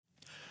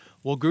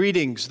Well,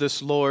 greetings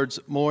this Lord's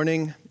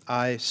morning.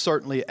 I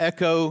certainly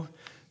echo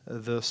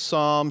the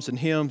psalms and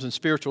hymns and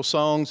spiritual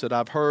songs that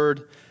I've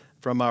heard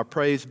from our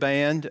praise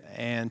band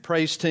and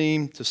praise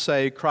team to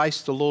say,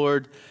 Christ the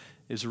Lord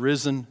is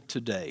risen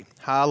today.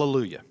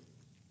 Hallelujah.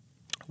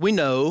 We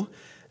know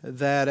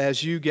that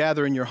as you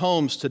gather in your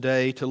homes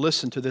today to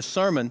listen to this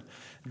sermon,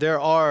 there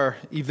are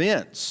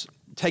events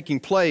taking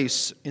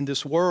place in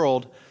this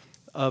world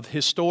of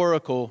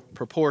historical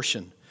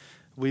proportion.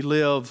 We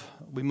live,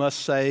 we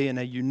must say, in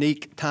a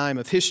unique time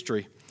of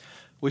history.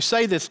 We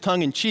say this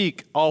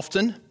tongue-in-cheek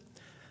often,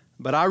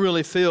 but I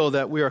really feel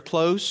that we are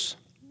close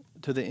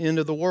to the end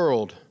of the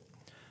world.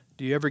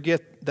 Do you ever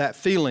get that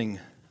feeling?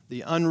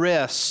 The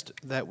unrest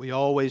that we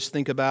always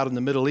think about in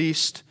the Middle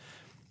East.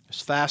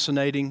 It's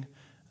fascinating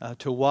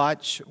to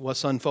watch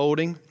what's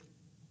unfolding.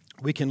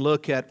 We can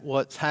look at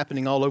what's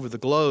happening all over the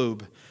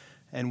globe,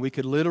 and we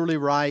could literally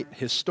write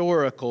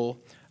historical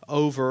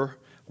over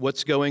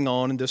what's going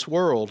on in this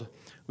world.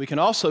 We can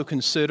also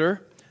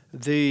consider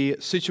the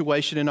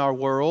situation in our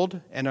world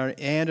and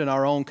in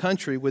our own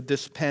country with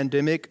this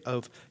pandemic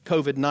of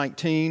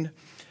COVID-19.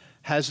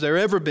 Has there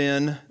ever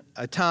been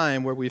a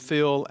time where we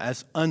feel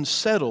as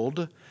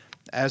unsettled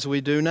as we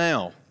do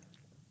now?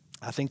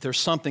 I think there's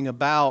something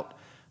about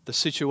the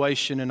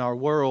situation in our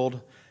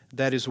world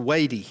that is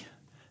weighty,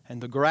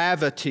 and the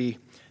gravity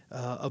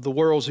of the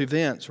world's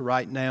events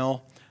right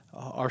now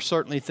are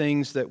certainly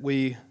things that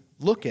we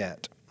look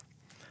at.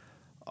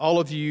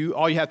 All you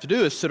have to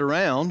do is sit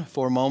around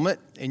for a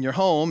moment in your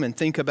home and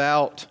think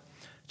about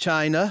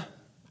China,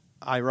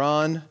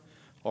 Iran,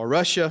 or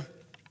Russia.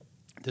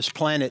 This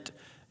planet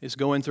is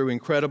going through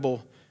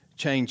incredible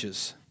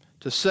changes.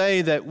 To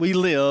say that we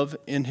live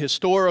in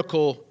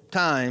historical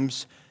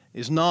times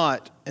is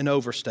not an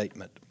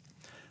overstatement.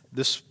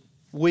 This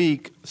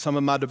week, some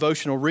of my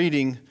devotional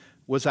reading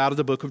was out of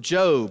the book of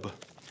Job.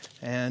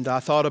 And I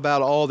thought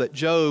about all that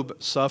Job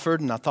suffered,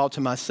 and I thought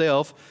to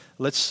myself,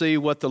 let's see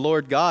what the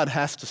Lord God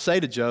has to say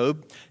to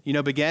Job. You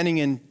know, beginning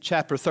in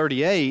chapter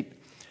 38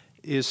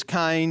 is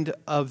kind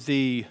of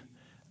the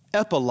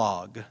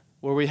epilogue,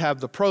 where we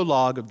have the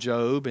prologue of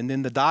Job, and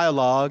then the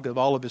dialogue of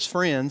all of his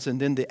friends, and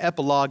then the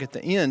epilogue at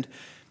the end.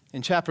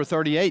 In chapter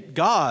 38,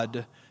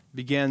 God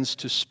begins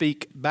to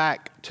speak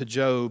back to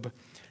Job.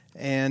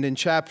 And in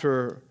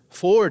chapter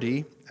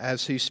 40,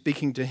 as he's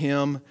speaking to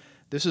him,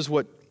 this is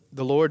what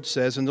the Lord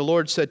says, and the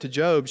Lord said to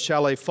Job,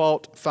 shall a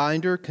fault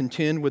finder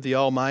contend with the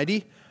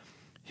Almighty?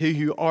 He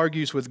who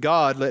argues with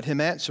God, let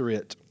him answer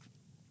it.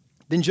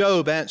 Then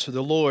Job answered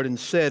the Lord and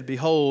said,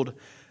 behold,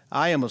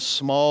 I am of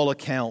small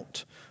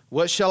account.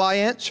 What shall I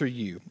answer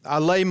you? I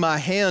lay my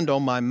hand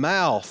on my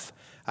mouth.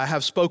 I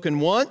have spoken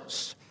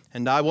once,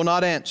 and I will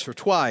not answer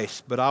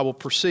twice, but I will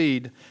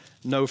proceed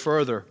no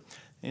further.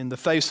 In the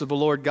face of the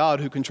Lord God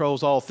who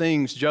controls all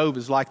things, Job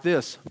is like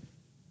this.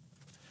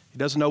 He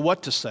doesn't know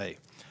what to say,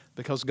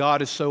 because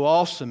God is so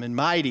awesome and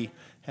mighty.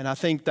 And I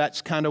think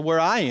that's kind of where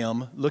I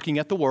am, looking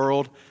at the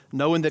world,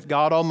 knowing that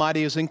God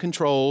Almighty is in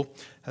control.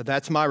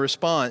 That's my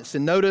response.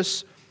 And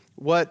notice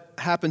what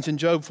happens in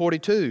Job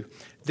 42.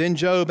 Then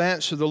Job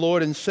answered the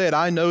Lord and said,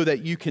 I know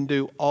that you can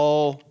do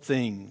all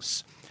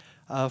things.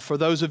 For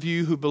those of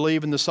you who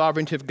believe in the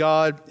sovereignty of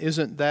God,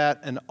 isn't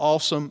that an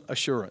awesome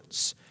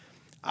assurance?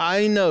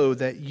 I know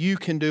that you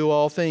can do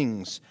all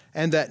things,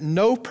 and that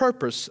no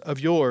purpose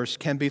of yours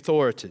can be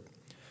thwarted.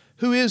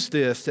 Who is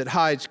this that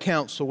hides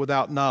counsel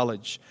without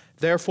knowledge?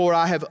 Therefore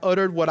I have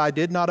uttered what I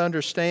did not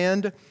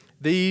understand,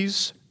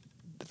 these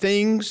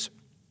things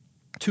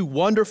too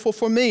wonderful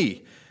for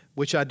me,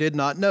 which I did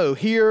not know.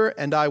 Hear,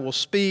 and I will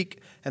speak,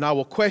 and I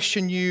will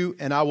question you,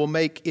 and I will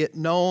make it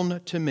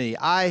known to me.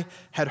 I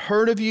had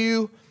heard of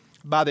you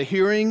by the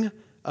hearing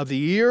of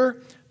the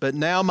ear, but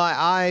now my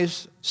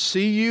eyes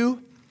see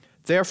you.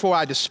 Therefore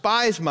I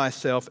despise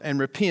myself and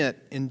repent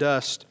in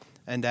dust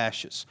and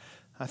ashes.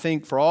 I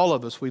think for all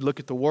of us, we look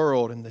at the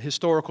world and the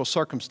historical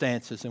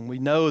circumstances, and we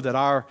know that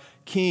our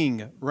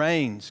King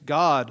reigns,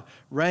 God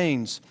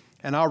reigns,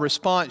 and our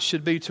response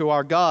should be to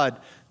our God.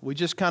 We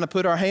just kind of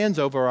put our hands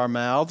over our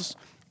mouths,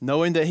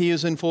 knowing that He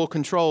is in full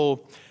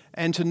control,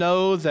 and to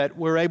know that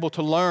we're able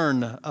to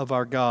learn of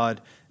our God.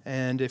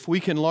 And if we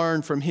can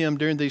learn from Him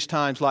during these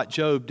times like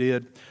Job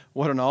did,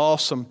 what an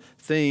awesome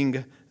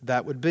thing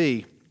that would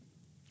be.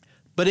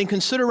 But in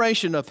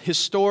consideration of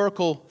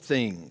historical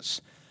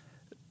things,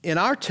 in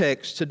our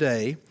text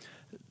today,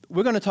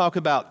 we're going to talk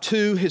about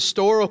two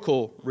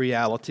historical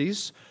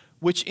realities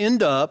which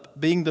end up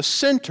being the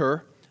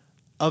center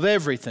of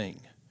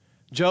everything.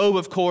 Job,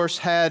 of course,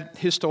 had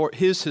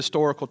his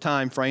historical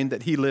time frame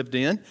that he lived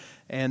in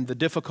and the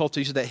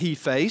difficulties that he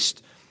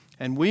faced.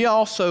 And we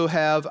also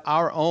have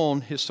our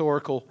own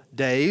historical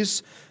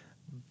days.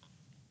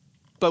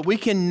 But we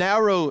can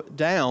narrow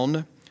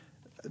down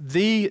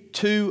the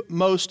two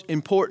most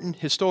important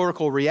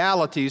historical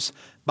realities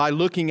by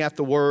looking at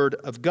the Word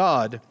of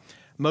God.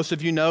 Most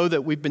of you know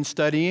that we've been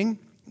studying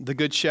the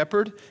Good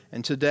Shepherd,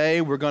 and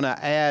today we're going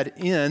to add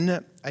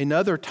in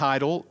another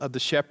title of the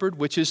Shepherd,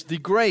 which is the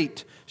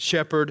Great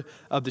Shepherd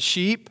of the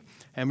Sheep,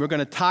 and we're going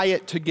to tie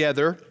it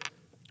together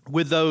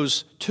with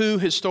those two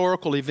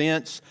historical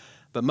events.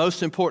 But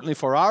most importantly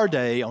for our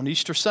day, on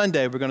Easter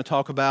Sunday, we're going to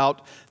talk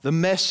about the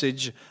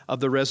message of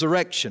the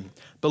resurrection.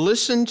 But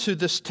listen to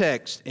this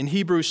text in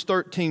Hebrews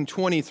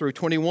 13:20 through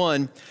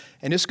 21,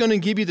 and it's going to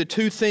give you the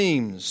two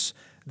themes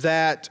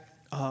that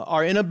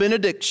are in a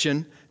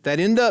benediction that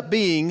end up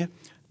being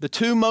the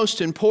two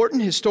most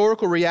important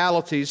historical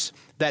realities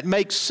that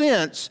make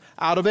sense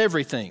out of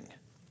everything.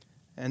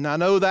 And I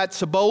know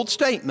that's a bold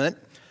statement,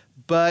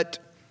 but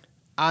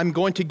I'm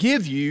going to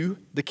give you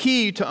the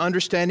key to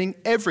understanding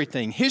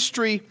everything.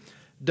 History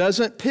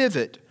doesn't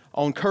pivot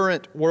on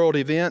current world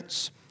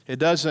events. It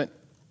doesn't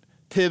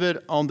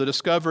pivot on the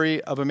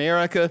discovery of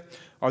America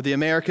or the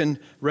American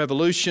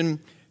Revolution.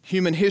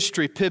 Human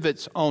history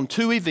pivots on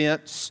two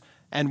events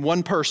and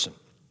one person.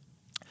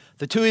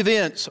 The two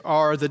events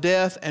are the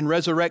death and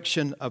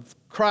resurrection of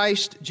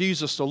Christ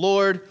Jesus the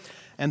Lord,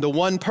 and the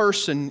one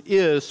person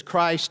is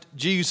Christ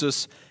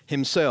Jesus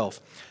himself.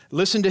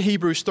 Listen to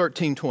Hebrews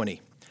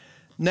 13:20.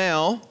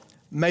 Now,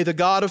 may the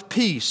God of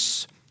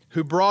peace,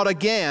 who brought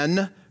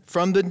again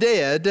from the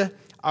dead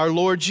our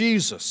Lord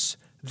Jesus,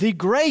 the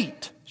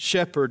great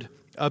shepherd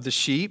of the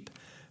sheep,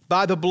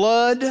 by the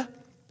blood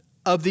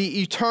of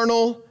the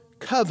eternal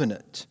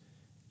covenant,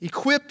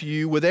 equip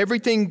you with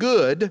everything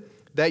good,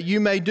 that you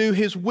may do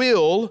his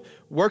will,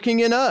 working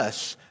in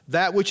us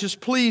that which is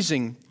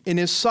pleasing in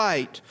his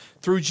sight,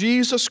 through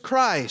Jesus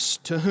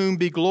Christ, to whom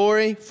be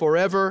glory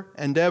forever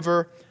and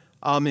ever.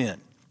 Amen.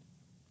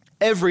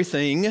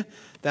 Everything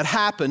that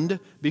happened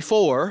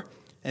before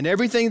and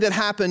everything that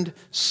happened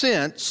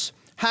since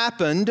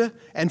happened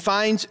and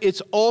finds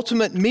its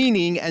ultimate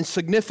meaning and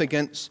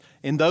significance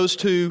in those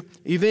two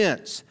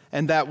events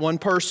and that one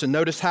person.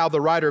 Notice how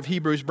the writer of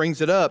Hebrews brings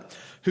it up,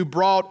 who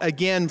brought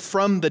again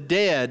from the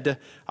dead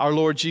our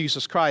Lord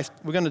Jesus Christ.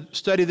 We're going to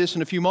study this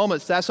in a few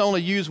moments. That's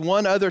only used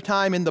one other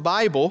time in the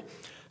Bible,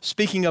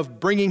 speaking of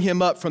bringing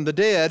him up from the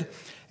dead.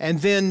 And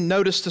then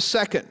notice the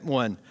second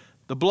one,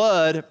 the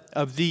blood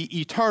of the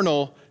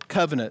eternal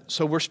covenant.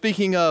 So we're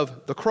speaking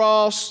of the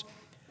cross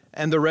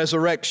and the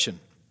resurrection.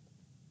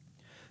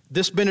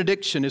 This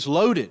benediction is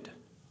loaded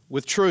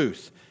with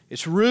truth.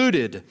 It's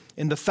rooted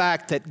in the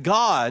fact that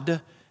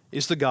God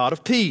is the God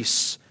of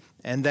peace,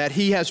 and that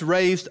he has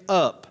raised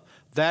up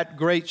that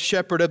great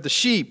shepherd of the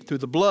sheep through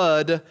the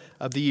blood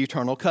of the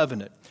eternal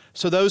covenant.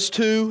 So those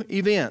two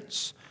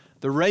events,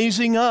 the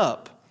raising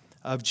up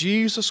of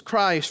Jesus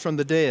Christ from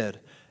the dead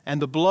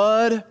and the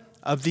blood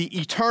of the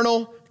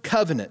eternal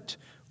covenant,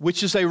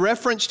 which is a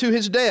reference to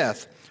his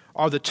death,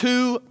 are the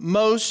two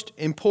most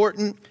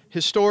important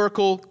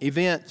historical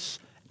events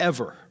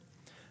ever.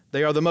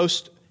 They are the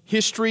most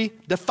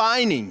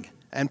history-defining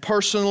and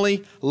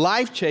personally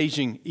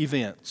life-changing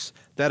events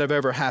that have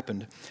ever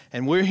happened.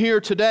 And we're here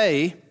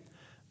today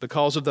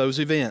because of those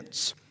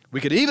events.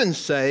 We could even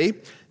say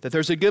that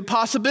there's a good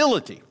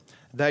possibility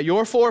that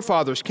your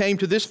forefathers came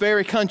to this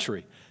very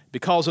country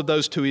because of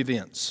those two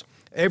events.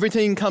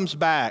 Everything comes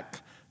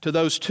back to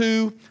those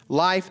two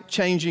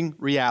life-changing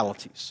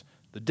realities,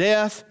 the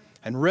death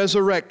and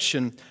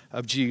resurrection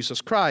of Jesus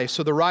Christ.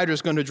 So the writer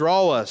is going to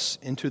draw us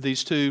into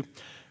these two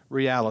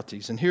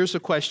realities. And here's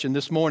the question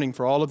this morning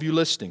for all of you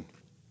listening.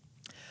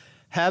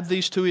 Have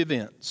these two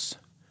events,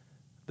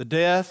 the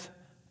death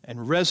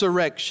and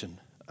resurrection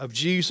of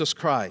Jesus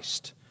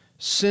Christ,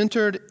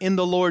 centered in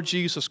the Lord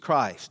Jesus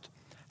Christ,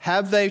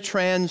 have they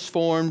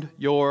transformed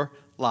your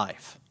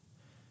life?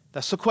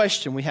 That's the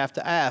question we have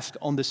to ask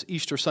on this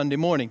Easter Sunday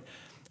morning.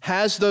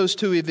 Has those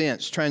two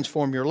events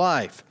transformed your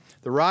life?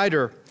 The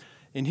writer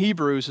in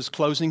Hebrews is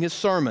closing his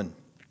sermon.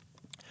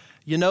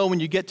 You know, when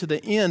you get to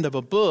the end of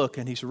a book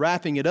and he's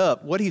wrapping it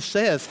up, what he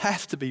says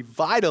has to be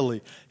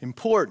vitally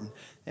important.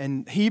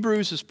 And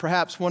Hebrews is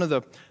perhaps one of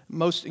the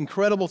most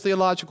incredible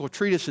theological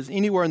treatises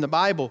anywhere in the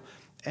Bible.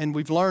 And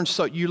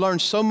you learn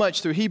so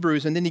much through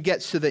Hebrews, and then he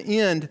gets to the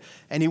end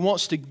and he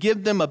wants to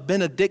give them a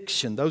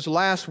benediction, those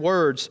last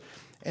words.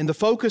 And the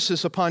focus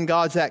is upon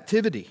God's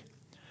activity,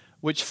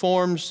 which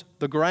forms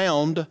the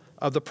ground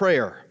of the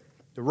prayer.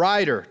 The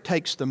writer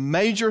takes the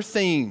major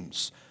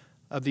themes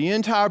of the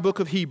entire book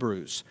of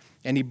Hebrews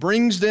and he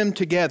brings them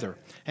together.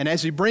 And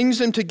as he brings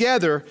them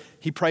together,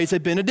 he prays a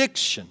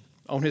benediction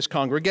on his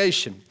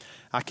congregation.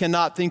 I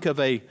cannot think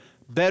of a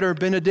better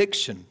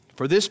benediction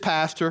for this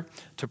pastor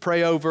to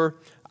pray over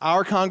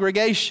our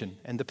congregation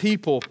and the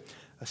people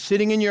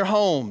sitting in your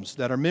homes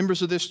that are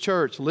members of this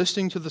church,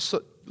 listening to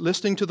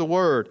the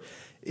word.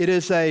 It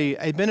is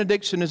a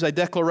benediction is a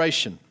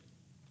declaration.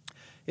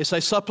 It's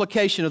a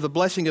supplication of the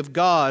blessing of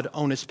God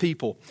on his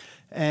people.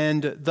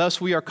 And thus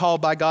we are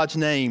called by God's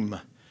name.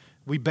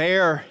 We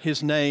bear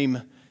his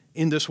name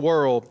in this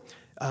world.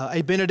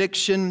 A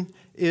benediction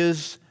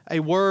is a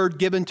word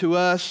given to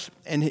us,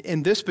 and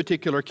in this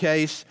particular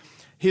case,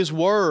 his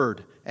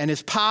word and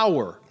his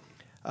power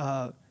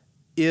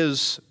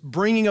is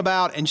bringing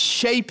about and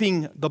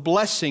shaping the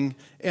blessing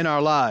in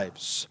our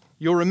lives.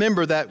 You'll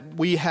remember that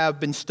we have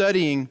been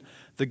studying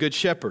the Good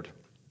Shepherd.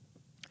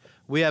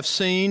 We have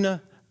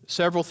seen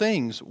several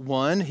things.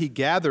 One, he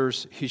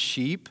gathers his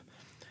sheep.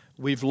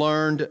 We've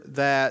learned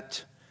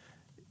that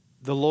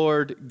the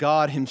Lord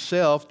God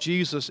himself,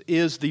 Jesus,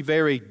 is the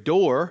very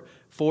door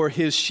for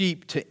his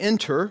sheep to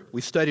enter.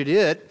 We studied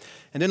it.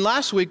 And then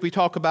last week we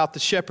talked about the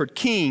shepherd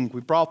king.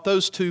 We brought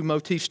those two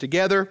motifs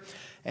together,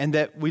 and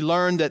that we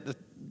learned that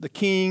the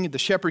king, the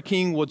shepherd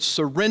king, would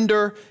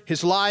surrender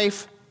his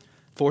life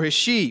for his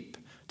sheep.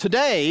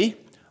 Today,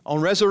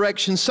 on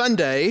Resurrection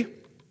Sunday,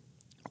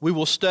 we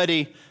will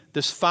study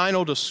this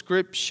final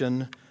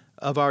description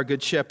of our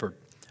good shepherd.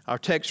 Our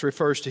text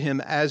refers to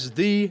him as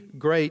the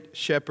great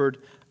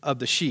shepherd of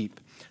the sheep.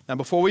 Now,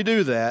 before we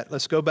do that,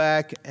 let's go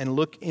back and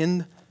look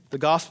in the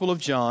Gospel of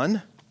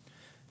John,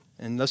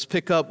 and let's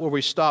pick up where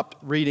we stopped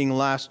reading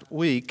last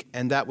week,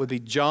 and that would be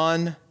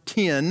John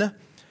 10,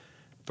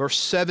 verse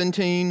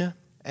 17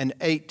 and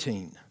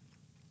 18.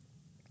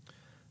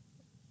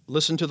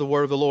 Listen to the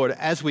word of the Lord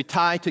as we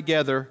tie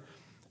together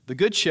the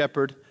good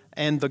shepherd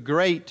and the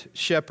great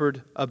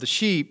shepherd of the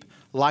sheep,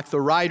 like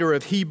the writer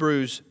of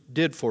Hebrews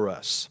did for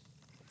us.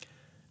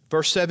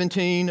 Verse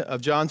 17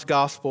 of John's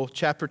Gospel,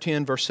 chapter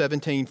 10, verse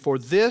 17, "For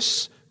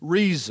this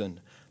reason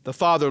the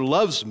Father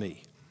loves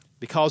me,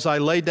 because I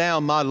lay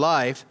down my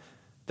life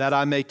that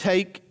I may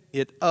take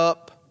it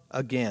up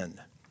again.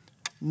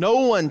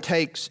 No one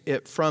takes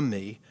it from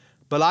me,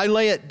 but I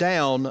lay it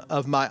down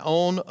of my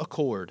own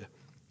accord.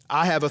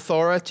 I have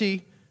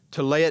authority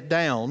to lay it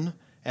down,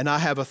 and I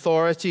have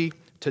authority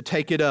to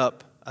take it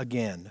up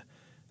again.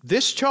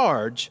 This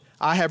charge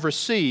I have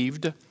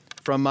received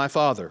from my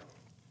Father."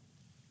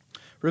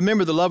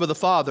 Remember, the love of the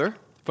Father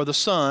for the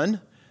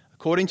Son,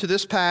 according to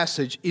this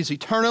passage, is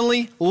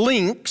eternally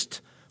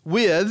linked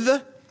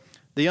with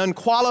the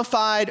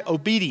unqualified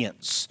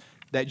obedience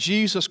that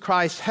Jesus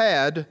Christ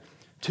had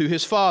to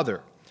his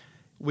Father.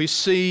 We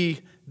see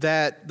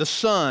that the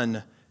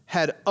Son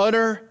had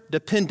utter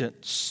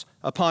dependence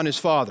upon his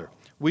Father.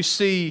 We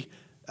see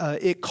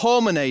it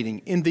culminating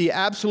in the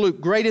absolute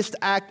greatest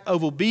act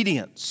of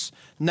obedience.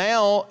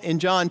 Now, in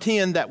John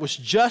 10, that was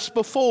just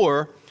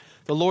before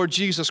the Lord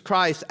Jesus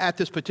Christ at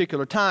this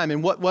particular time.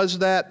 And what was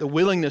that? The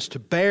willingness to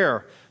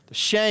bear the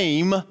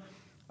shame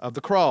of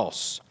the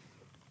cross.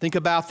 Think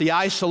about the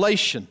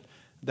isolation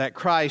that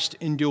Christ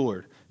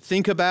endured.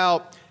 Think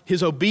about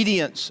his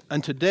obedience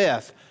unto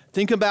death.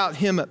 Think about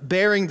him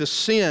bearing the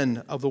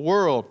sin of the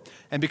world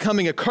and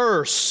becoming a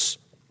curse.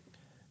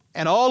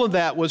 And all of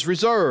that was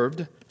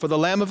reserved for the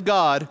Lamb of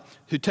God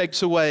who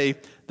takes away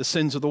the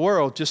sins of the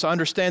world. Just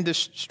understand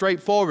this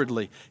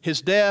straightforwardly.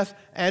 His death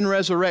and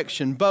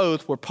resurrection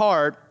both were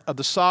part of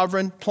the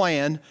sovereign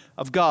plan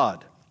of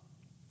God.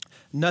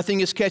 Nothing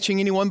is catching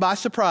anyone by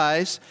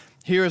surprise.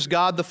 Here is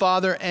God the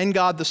Father and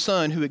God the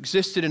Son, who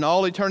existed in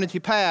all eternity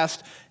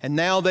past, and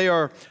now they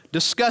are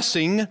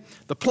discussing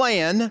the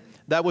plan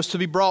that was to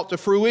be brought to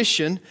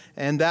fruition,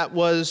 and that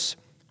was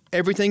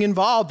everything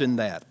involved in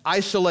that.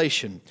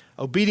 Isolation,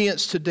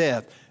 obedience to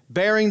death,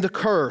 bearing the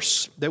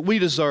curse that we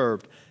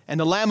deserved, and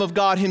the Lamb of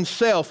God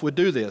himself would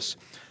do this.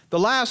 The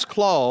last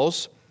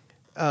clause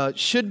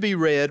should be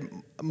read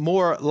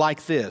more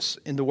like this,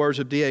 in the words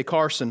of D.A.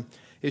 Carson.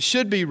 It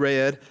should be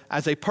read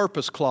as a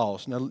purpose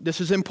clause. Now, this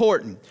is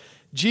important.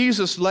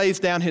 Jesus lays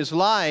down his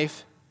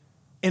life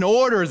in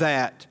order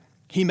that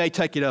he may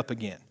take it up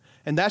again.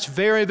 And that's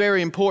very,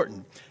 very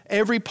important.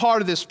 Every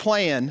part of this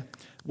plan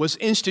was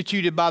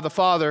instituted by the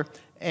Father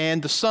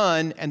and the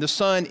Son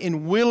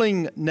in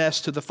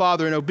willingness to the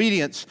Father in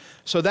obedience.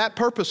 So that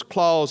purpose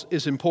clause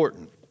is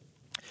important.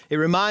 It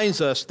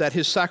reminds us that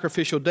his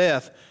sacrificial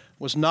death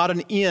was not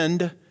an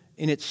end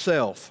in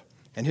itself,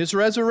 and his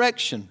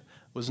resurrection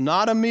was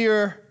not a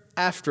mere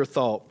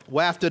afterthought,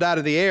 wafted out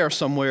of the air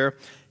somewhere.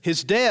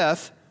 His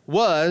death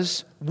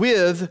was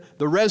with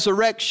the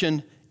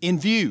resurrection in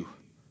view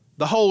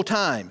the whole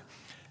time.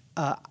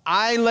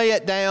 I lay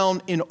it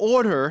down in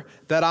order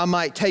that I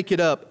might take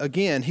it up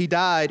again. He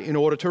died in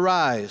order to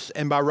rise,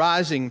 and by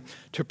rising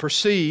to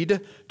proceed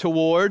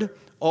toward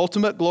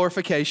ultimate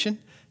glorification,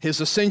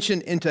 his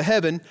ascension into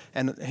heaven,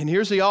 and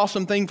here's the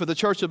awesome thing for the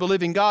Church of the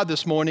Living God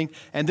this morning,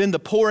 and then the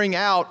pouring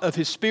out of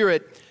his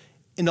Spirit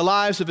in the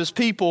lives of his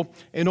people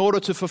in order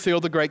to fulfill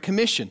the Great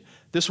Commission.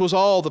 This was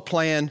all the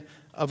plan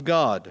of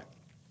God.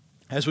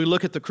 As we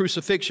look at the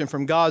crucifixion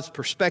from God's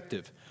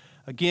perspective,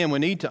 again, we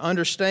need to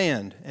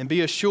understand and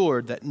be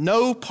assured that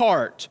no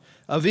part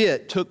of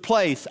it took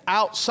place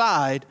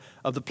outside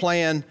of the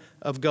plan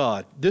of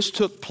God. This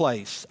took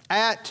place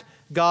at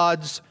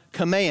God's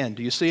command.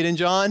 Do you see it in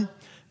John?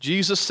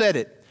 Jesus said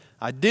it.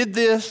 I did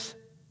this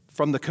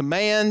from the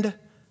command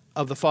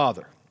of the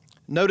Father.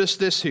 Notice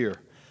this here.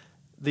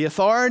 The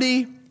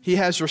authority he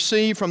has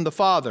received from the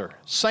Father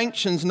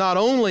sanctions not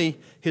only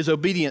his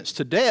obedience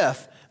to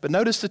death, but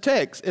notice the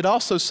text, it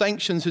also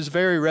sanctions his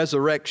very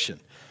resurrection.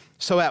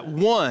 So at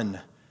one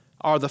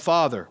are the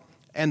Father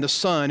and the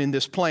Son in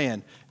this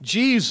plan.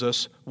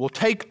 Jesus will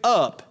take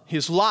up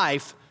his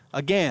life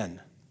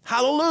again.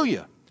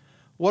 Hallelujah.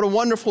 What a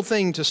wonderful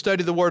thing to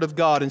study the Word of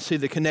God and see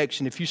the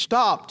connection. If you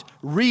stopped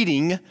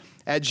reading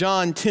at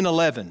John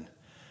 10:11,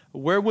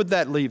 where would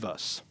that leave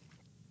us?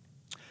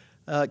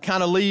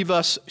 Kind of leave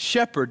us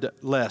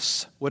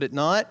shepherdless, would it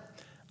not?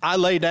 I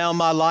lay down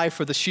my life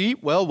for the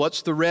sheep. Well,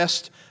 what's the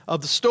rest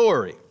of the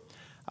story?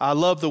 I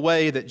love the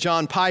way that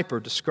John Piper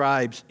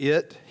describes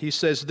it. He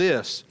says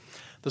this: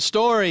 the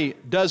story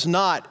does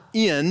not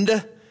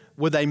end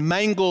with a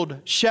mangled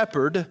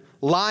shepherd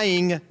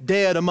lying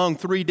dead among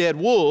 3 dead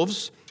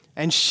wolves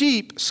and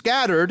sheep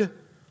scattered,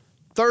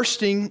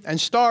 thirsting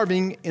and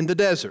starving in the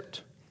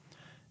desert.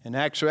 In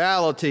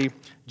actuality,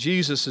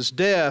 Jesus'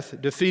 death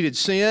defeated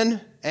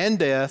sin and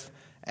death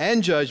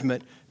and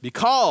judgment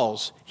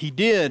because he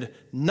did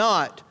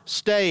not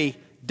stay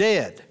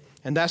dead.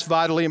 And that's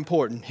vitally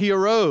important. He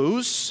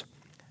arose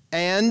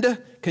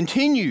and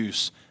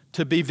continues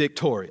to be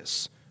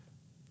victorious.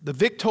 The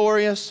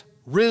victorious,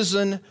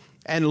 risen,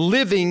 and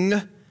living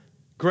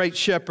great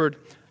shepherd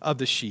of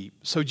the sheep.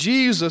 So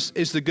Jesus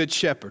is the good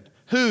shepherd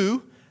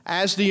who,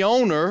 as the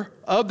owner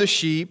of the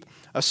sheep,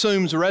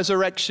 assumes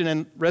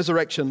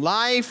resurrection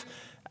life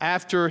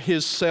after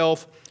his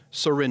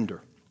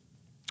self-surrender.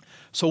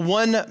 So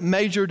one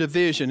major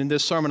division in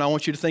this sermon I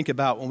want you to think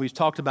about when we've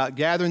talked about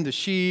gathering the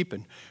sheep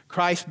and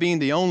Christ being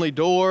the only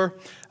door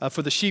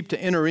for the sheep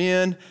to enter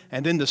in,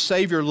 and then the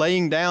Savior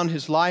laying down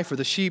his life for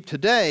the sheep.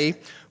 Today,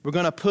 we're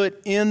going to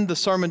put in the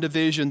sermon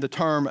division the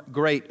term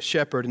great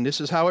shepherd, and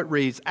this is how it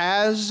reads: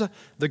 as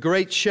the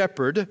great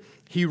shepherd,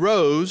 he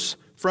rose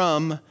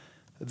from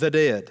the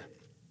dead.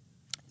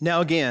 Now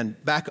again,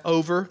 back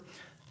over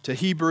to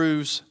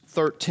Hebrews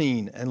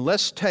 13, and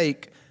let's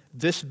take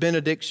this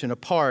benediction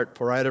apart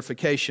for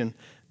edification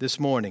this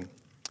morning.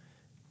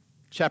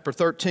 Chapter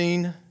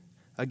 13,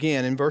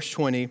 again in verse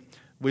 20,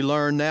 we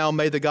learn, now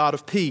may the God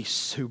of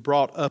peace, who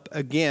brought up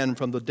again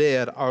from the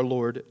dead our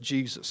Lord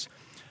Jesus.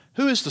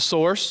 Who is the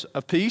source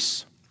of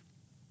peace?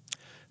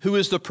 Who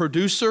is the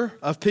producer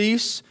of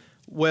peace?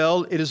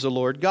 Well, it is the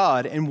Lord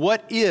God. And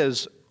what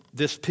is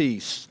this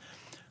peace?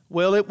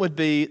 Well, it would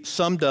be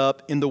summed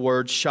up in the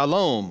word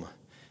shalom.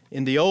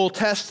 In the Old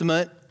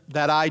Testament,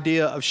 that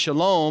idea of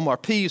shalom, or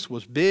peace,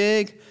 was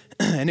big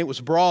and it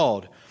was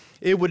broad.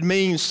 It would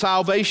mean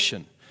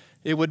salvation.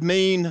 It would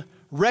mean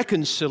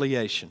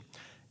reconciliation.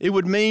 It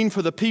would mean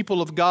for the people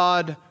of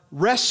God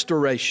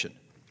restoration.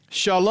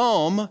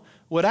 Shalom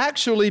would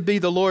actually be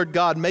the Lord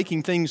God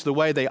making things the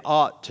way they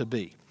ought to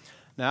be.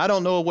 Now, I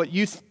don't know what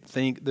you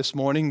think this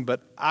morning,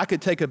 but I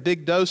could take a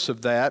big dose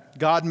of that,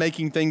 God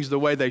making things the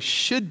way they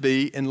should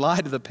be in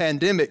light of the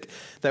pandemic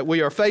that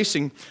we are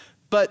facing.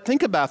 But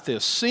think about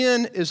this.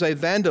 Sin is a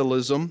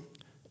vandalism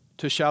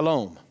to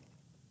shalom.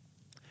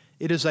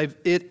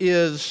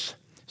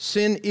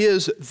 Sin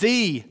is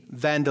the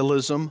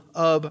vandalism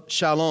of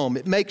shalom.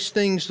 It makes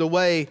things the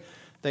way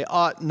they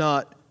ought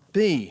not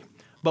be.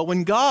 But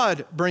when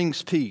God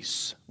brings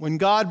peace, when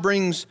God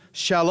brings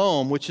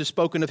shalom, which is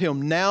spoken of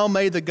him, now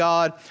may the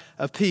God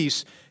of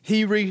peace,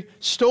 he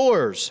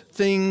restores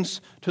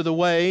things to the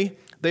way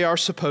they are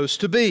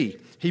supposed to be.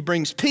 He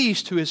brings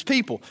peace to his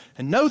people.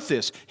 And note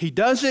this, he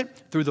does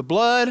it through the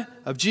blood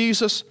of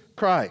Jesus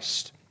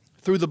Christ.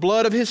 Through the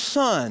blood of his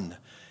Son,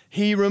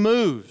 he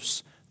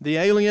removes the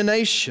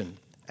alienation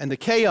and the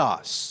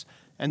chaos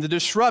and the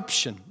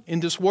disruption in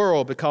this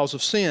world because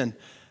of sin.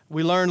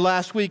 We learned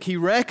last week he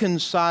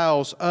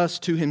reconciles us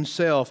to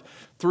himself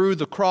through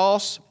the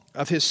cross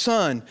of his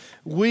Son.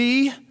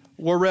 We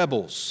were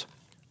rebels.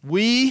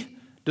 We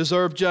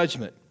deserve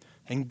judgment.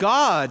 And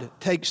God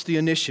takes the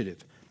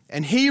initiative.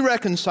 And he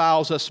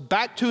reconciles us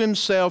back to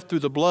himself through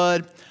the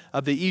blood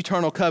of the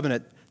eternal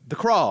covenant, the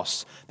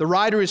cross. The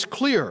writer is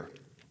clear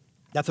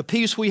that the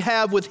peace we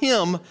have with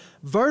him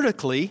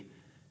vertically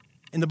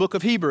in the book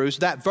of Hebrews,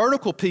 that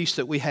vertical peace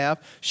that we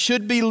have,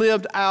 should be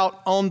lived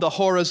out on the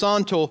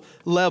horizontal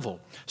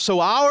level. So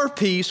our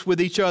peace with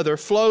each other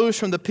flows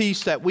from the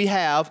peace that we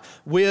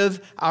have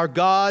with our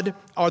God,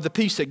 or the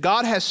peace that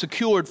God has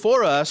secured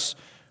for us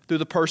through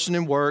the person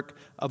and work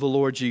of the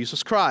Lord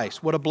Jesus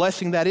Christ. What a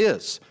blessing that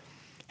is.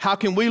 How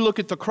can we look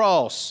at the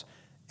cross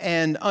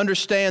and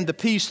understand the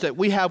peace that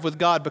we have with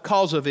God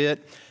because of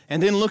it,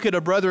 and then look at a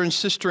brother and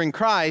sister in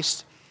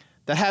Christ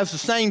that has the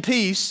same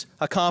peace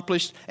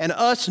accomplished, and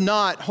us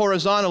not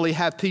horizontally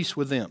have peace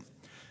with them?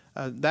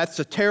 That's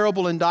a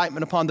terrible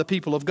indictment upon the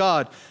people of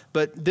God.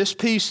 But this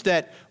peace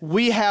that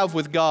we have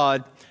with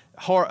God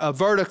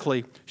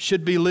vertically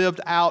should be lived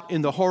out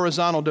in the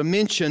horizontal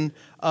dimension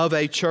of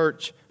a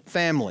church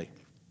family.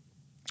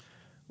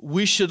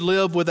 We should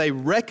live with a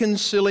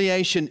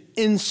reconciliation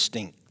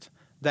instinct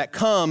that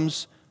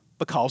comes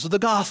because of the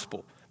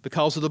gospel,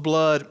 because of the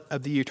blood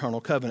of the eternal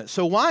covenant.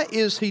 So why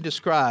is he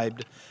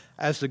described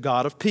as the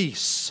God of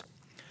peace?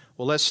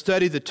 Well, let's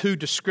study the two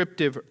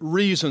descriptive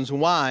reasons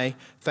why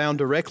found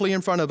directly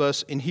in front of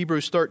us in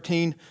Hebrews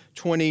 13,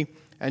 20,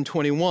 and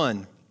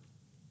 21.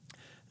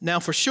 Now,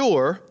 for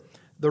sure,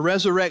 the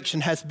resurrection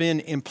has been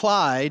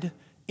implied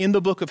in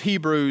the book of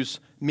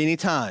Hebrews many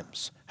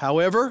times.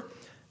 However,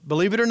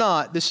 believe it or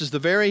not, this is the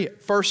very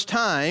first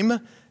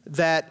time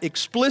that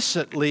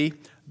explicitly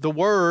the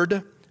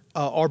word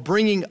or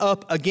bringing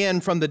up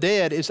again from the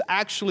dead is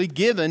actually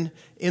given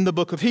in the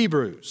book of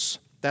Hebrews.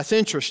 That's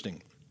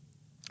interesting.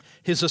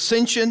 His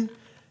ascension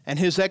and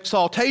his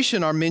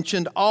exaltation are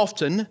mentioned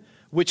often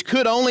which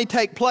could only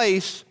take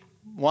place,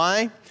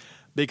 why?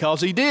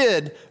 Because he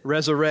did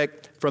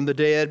resurrect from the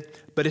dead.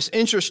 But it's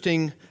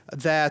interesting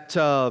that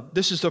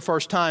this is the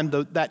first time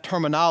that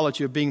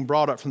terminology of being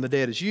brought up from the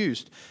dead is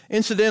used.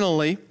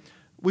 Incidentally,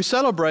 we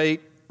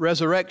celebrate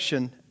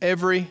resurrection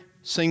every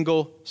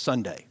single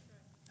Sunday.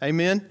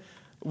 Amen?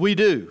 We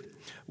do.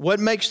 What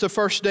makes the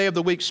first day of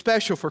the week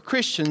special for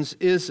Christians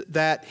is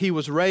that he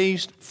was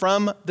raised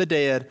from the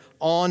dead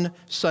on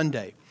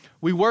Sunday.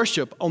 We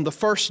worship on the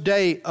first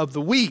day of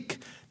the week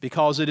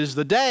because it is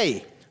the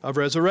day of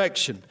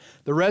resurrection.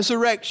 The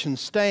resurrection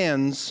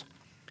stands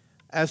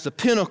as the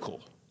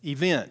pinnacle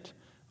event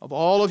of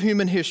all of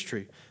human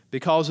history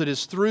because it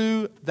is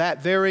through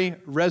that very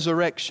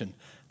resurrection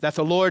that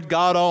the Lord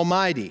God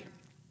Almighty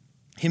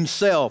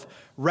himself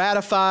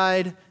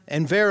ratified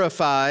and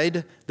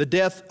verified the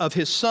death of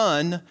his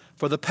Son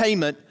for the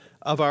payment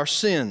of our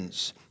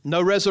sins.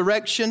 No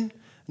resurrection,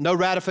 no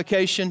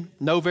ratification,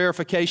 no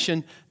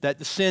verification that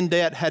the sin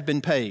debt had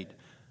been paid.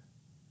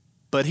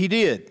 But he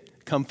did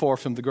come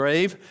forth from the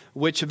grave,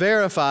 which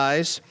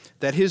verifies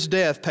that his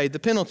death paid the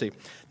penalty.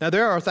 Now,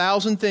 there are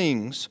 1,000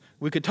 things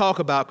we could talk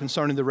about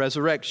concerning the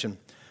resurrection,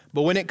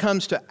 but when it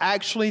comes to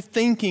actually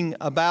thinking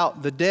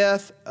about the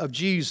death of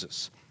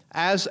Jesus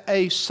as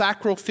a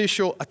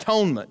sacrificial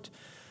atonement,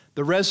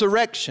 the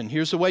resurrection,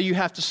 here's the way you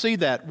have to see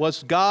that,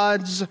 was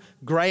God's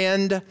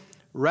grand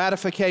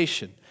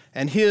ratification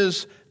and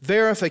his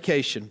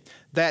verification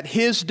that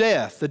his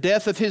death, the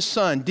death of his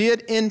Son,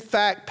 did in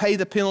fact pay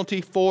the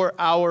penalty for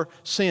our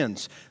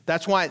sins.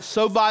 That's why it's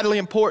so vitally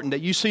important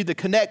that you see the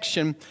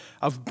connection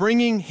of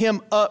bringing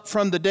him up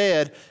from the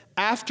dead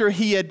after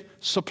he had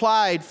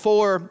supplied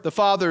for the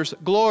Father's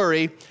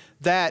glory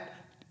that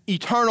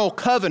eternal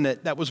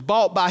covenant that was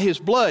bought by his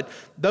blood.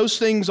 Those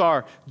things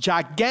are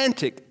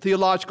gigantic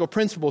theological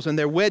principles, and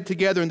they're wed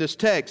together in this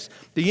text.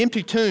 The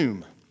empty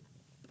tomb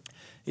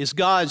is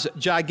God's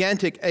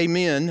gigantic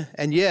amen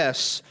and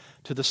yes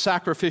to the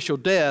sacrificial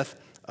death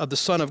of the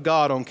Son of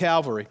God on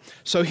Calvary.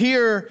 So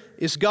here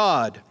is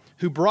God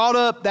who brought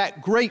up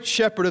that great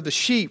shepherd of the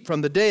sheep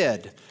from the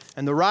dead.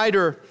 And the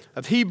writer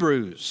of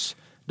Hebrews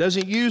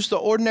doesn't use the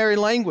ordinary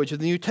language of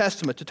the New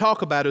Testament to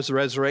talk about his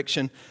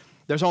resurrection.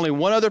 There's only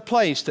one other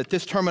place that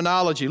this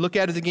terminology, look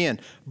at it again,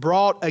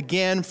 brought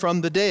again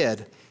from the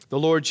dead, the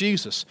Lord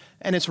Jesus.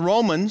 And it's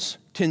Romans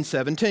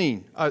 10:7.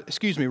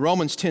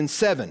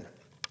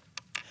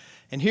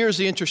 And here's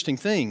the interesting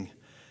thing.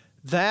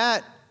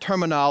 That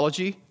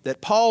terminology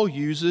that Paul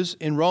uses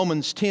in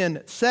Romans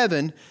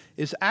 10:7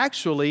 is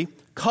actually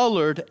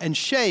colored and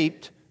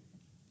shaped,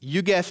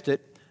 you guessed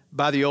it,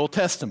 by the Old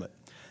Testament.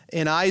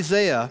 In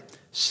Isaiah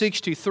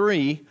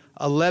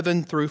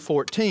 63:11 through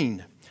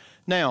 14.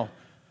 Now,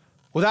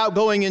 without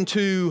going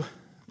into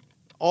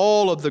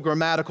all of the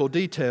grammatical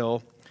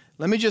detail,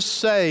 let me just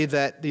say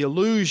that the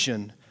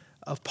allusion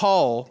of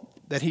Paul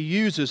that he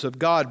uses of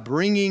God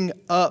bringing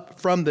up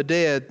from the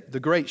dead the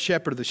great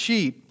shepherd of the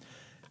sheep,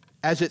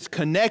 as it's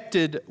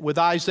connected with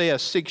Isaiah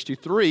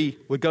 63,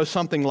 would go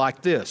something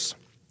like this.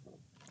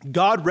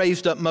 God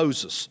raised up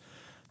Moses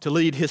to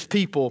lead his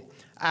people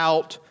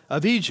out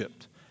of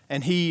Egypt,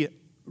 and he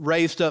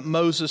raised up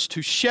Moses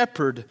to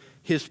shepherd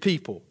his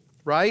people,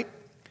 right?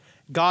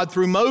 God,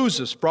 through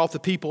Moses, brought the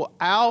people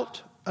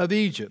out of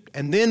Egypt,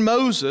 and then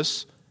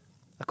Moses,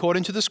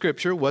 according to the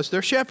Scripture, was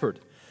their shepherd.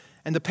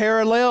 And the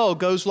parallel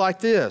goes like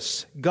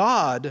this.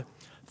 God,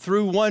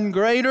 through one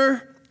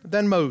greater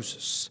than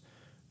Moses,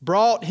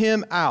 brought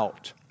him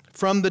out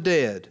from the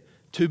dead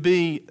to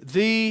be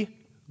the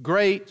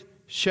great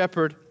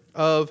shepherd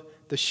of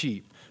the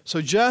sheep.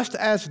 So just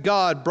as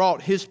God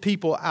brought his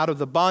people out of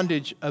the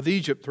bondage of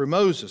Egypt through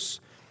Moses,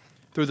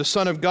 through the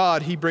Son of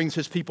God, he brings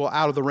his people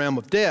out of the realm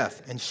of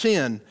death and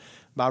sin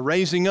by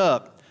raising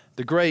up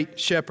the great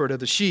shepherd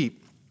of the sheep.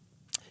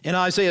 In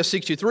Isaiah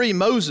 63,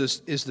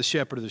 Moses is the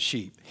shepherd of the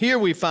sheep. Here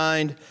we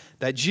find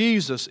that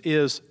Jesus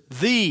is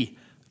the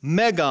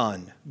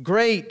Megon,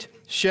 great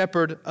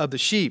shepherd of the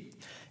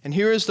sheep. And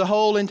here is the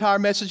whole entire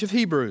message of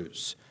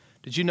Hebrews.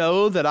 Did you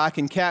know that I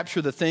can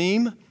capture the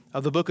theme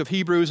of the book of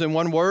Hebrews in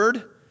one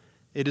word?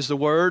 It is the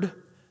word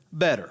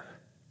better,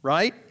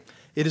 right?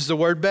 It is the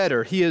word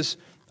better. He is,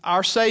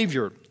 our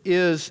Savior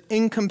is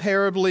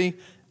incomparably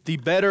the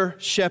better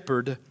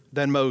shepherd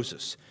than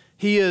Moses.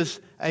 He is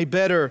a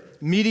better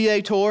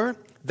mediator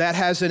that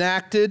has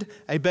enacted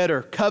a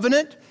better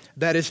covenant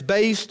that is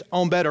based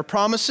on better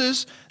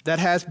promises that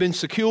has been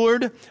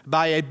secured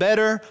by a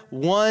better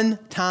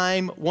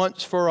one-time,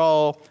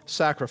 once-for-all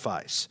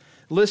sacrifice.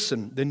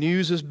 Listen, the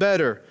news is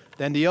better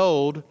than the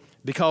old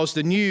because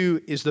the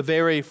new is the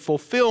very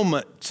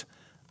fulfillment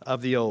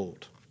of the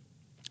old.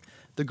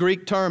 The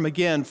Greek term,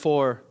 again,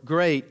 for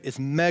great is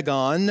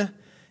megon.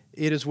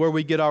 It is where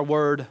we get our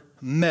word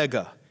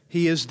mega.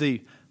 He is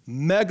the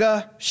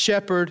mega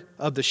shepherd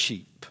of the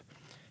sheep.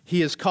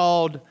 He is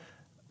called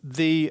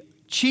the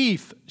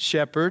chief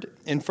shepherd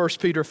in 1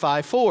 Peter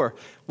 5:4,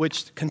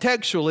 which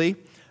contextually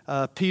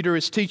Peter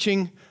is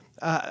teaching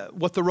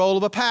what the role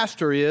of a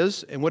pastor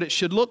is and what it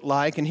should look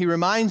like, and he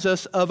reminds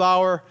us of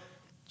our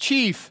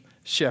chief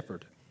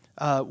shepherd.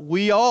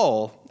 we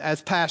all,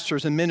 as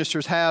pastors and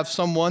ministers, have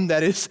someone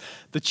that is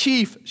the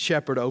chief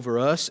shepherd over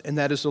us, and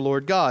that is the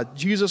Lord God.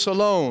 Jesus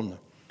alone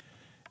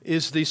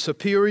is the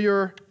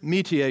superior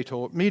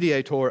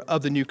mediator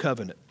of the new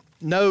covenant.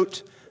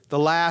 Note the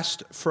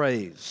last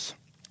phrase.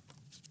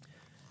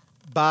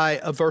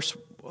 By verse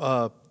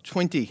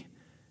 20,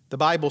 the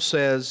Bible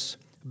says,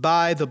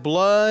 by the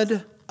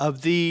blood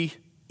of the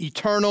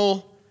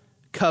eternal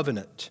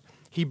covenant.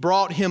 He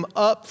brought him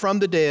up from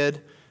the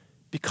dead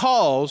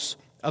because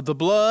of the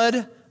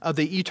blood of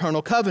the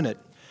eternal covenant,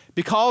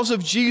 because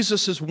of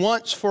Jesus'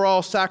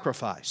 once-for-all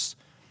sacrifice,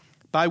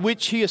 by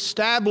which he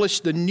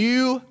established the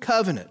new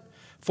covenant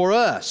for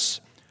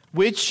us,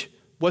 which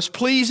was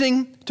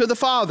pleasing to the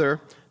Father.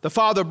 The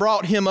Father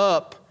brought him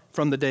up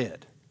from the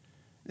dead.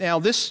 Now,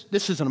 this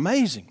is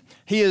amazing.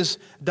 He is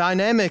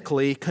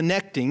dynamically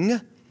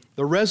connecting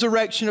the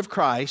resurrection of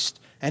Christ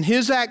and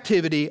his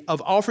activity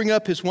of offering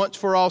up his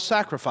once-for-all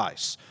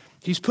sacrifice.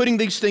 He's putting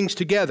these things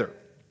together.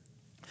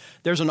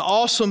 There's an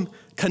awesome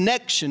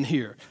connection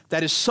here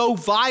that is so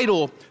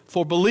vital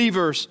for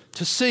believers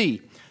to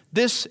see.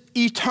 This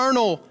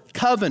eternal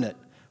covenant,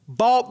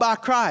 bought by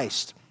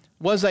Christ,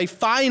 was a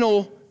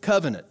final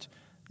covenant,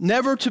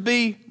 never to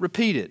be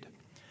repeated.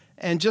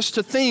 And just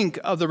to think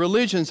of the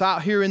religions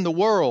out here in the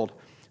world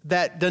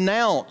that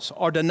denounce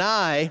or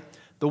deny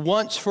the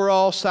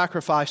once-for-all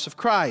sacrifice of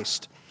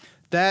Christ,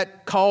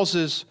 that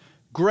causes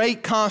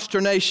great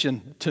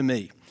consternation to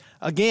me.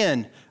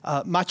 Again,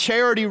 my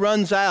charity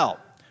runs out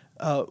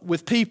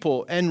with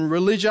people and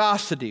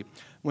religiosity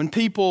when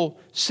people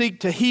seek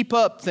to heap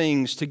up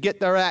things to get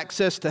their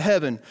access to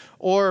heaven,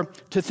 or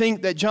to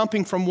think that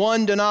jumping from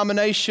one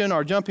denomination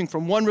or jumping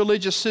from one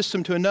religious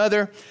system to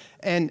another,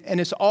 and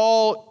it's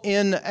all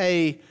in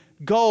a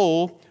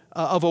goal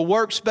of a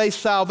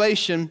works-based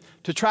salvation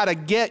to try to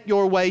get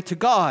your way to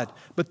God.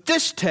 But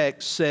this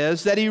text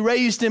says that he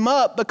raised him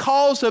up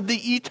because of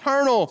the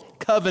eternal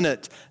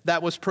covenant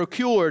that was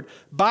procured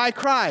by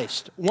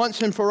Christ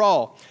once and for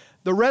all.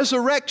 The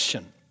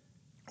resurrection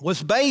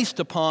was based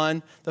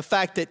upon the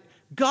fact that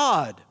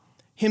God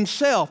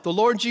himself, the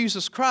Lord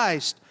Jesus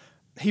Christ,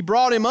 he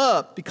brought him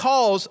up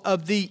because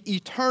of the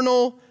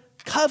eternal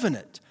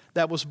covenant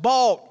that was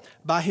bought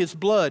by his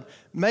blood.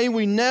 May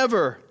we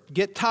never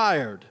get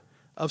tired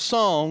of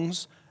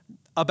songs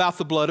about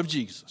the blood of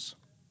Jesus.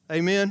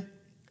 Amen?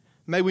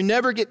 May we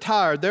never get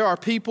tired. There are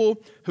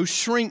people who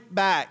shrink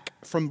back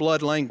from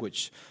blood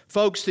language.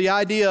 Folks, the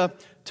idea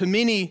to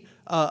many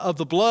of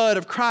the blood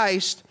of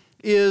Christ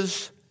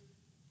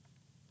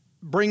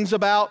brings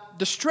about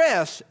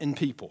distress in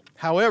people.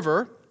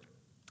 However,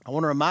 I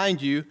want to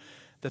remind you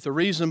that the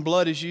reason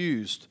blood is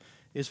used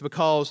is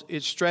because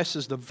it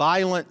stresses the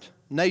violent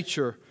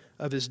nature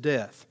of his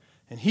death.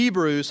 And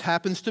Hebrews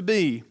happens to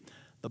be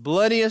the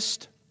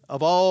bloodiest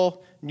of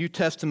all New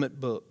Testament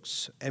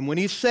books. And when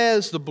he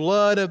says the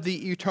blood of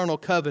the eternal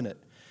covenant,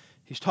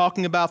 he's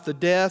talking about the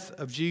death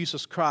of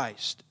Jesus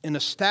Christ in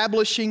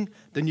establishing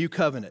the new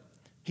covenant.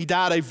 He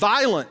died a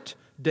violent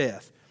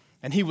death,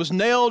 and he was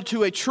nailed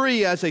to a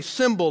tree as a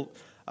symbol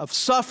of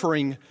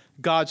suffering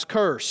God's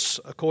curse,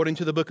 according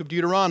to the book of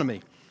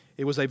Deuteronomy.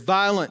 It was a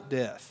violent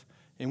death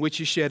in which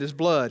he shed his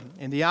blood.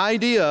 And the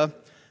idea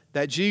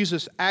that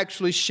Jesus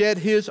actually shed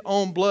his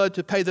own blood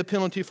to pay the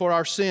penalty for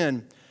our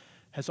sin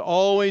has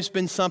always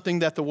been something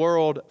that the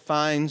world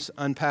finds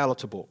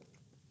unpalatable.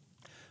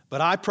 But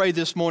I pray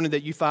this morning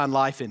that you find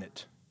life in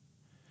it.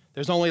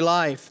 There's only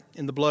life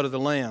in the blood of the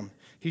Lamb.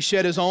 He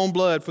shed his own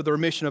blood for the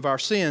remission of our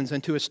sins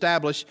and to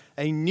establish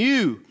a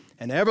new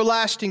and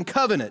everlasting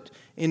covenant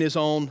in his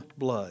own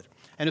blood.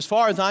 And as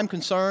far as I'm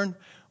concerned,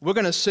 we're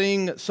going to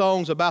sing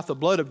songs about the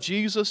blood of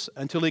Jesus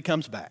until he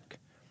comes back.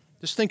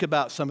 Just think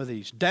about some of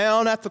these.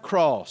 Down at the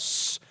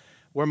cross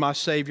where my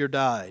Savior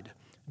died.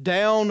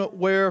 Down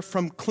where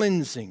from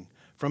cleansing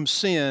from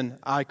sin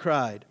I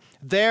cried.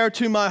 There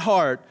to my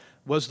heart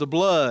was the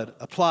blood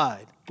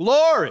applied.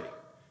 Glory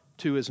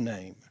to his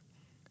name.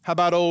 How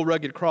about old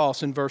rugged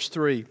cross in verse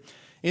 3?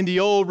 In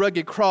the old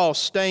rugged cross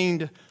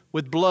stained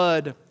with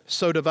blood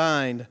so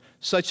divine,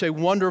 such a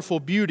wonderful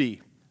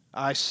beauty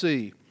I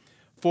see.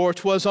 For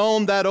 'twas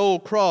on that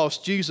old cross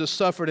Jesus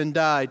suffered and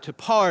died to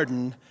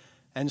pardon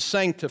and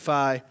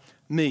sanctify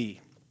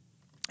me.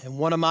 And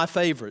one of my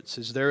favorites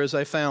is there is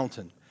a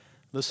fountain.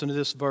 Listen to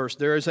this verse.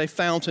 There is a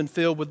fountain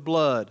filled with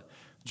blood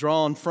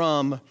drawn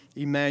from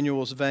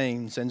Emmanuel's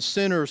veins, and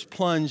sinners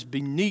plunged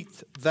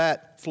beneath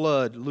that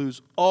flood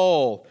lose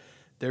all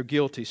their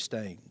guilty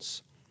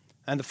stains.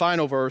 And the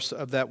final verse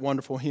of that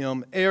wonderful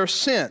hymn, ere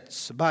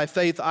since by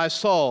faith I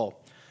saw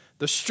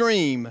the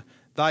stream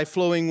thy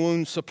flowing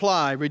wounds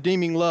supply,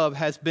 redeeming love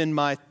has been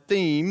my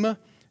theme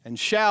and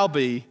shall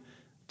be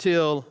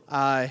till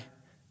I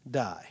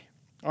die.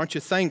 Aren't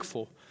you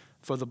thankful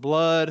for the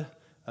blood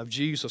of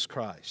Jesus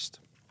Christ?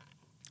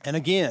 And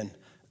again,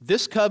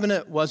 this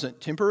covenant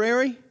wasn't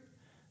temporary.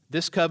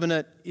 This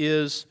covenant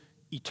is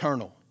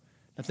eternal.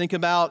 Now think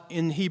about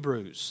in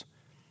Hebrews.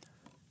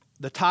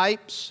 The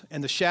types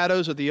and the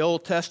shadows of the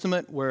Old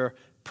Testament were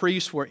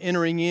priests were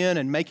entering in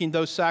and making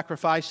those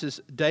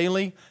sacrifices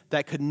daily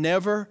that could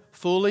never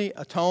fully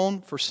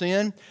atone for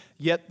sin.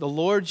 Yet the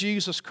Lord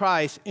Jesus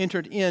Christ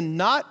entered in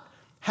not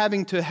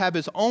having to have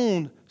his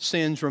own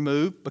sins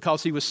removed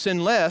because he was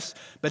sinless,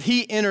 but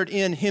he entered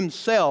in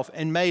himself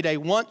and made a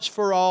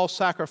once-for-all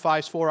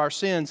sacrifice for our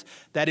sins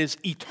that is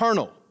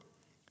eternal,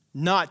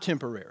 not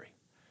temporary.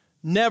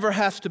 Never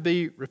has to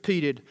be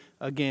repeated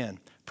again.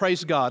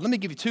 Praise God. Let me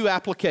give you two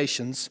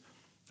applications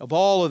of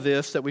all of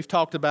this that we've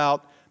talked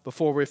about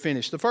before we're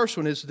finished. The first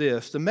one is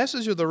this: the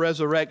message of the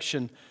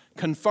resurrection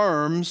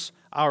confirms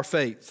our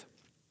faith.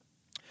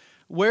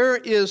 Where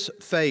is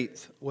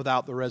faith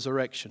without the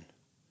resurrection?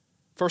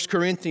 1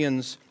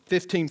 Corinthians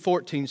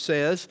 15:14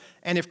 says,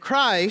 "And if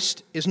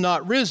Christ is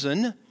not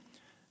risen,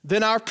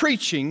 then our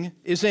preaching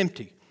is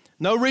empty."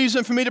 No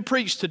reason for me to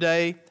preach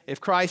today if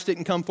Christ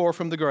didn't come forth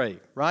from the grave,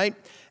 right?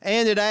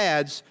 And it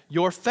adds,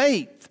 your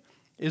faith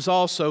is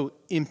also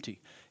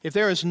empty. If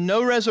there is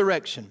no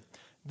resurrection,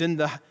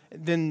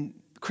 then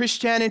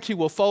Christianity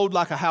will fold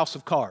like a house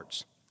of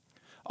cards.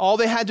 All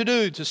they had to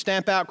do to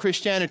stamp out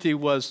Christianity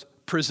was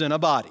present a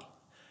body.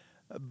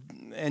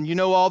 And you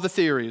know all the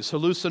theories: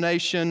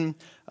 hallucination,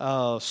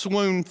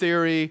 swoon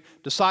theory,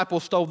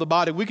 disciples stole the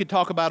body. We could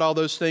talk about all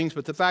those things,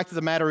 but the fact of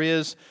the matter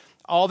is,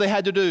 all they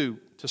had to do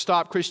to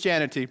stop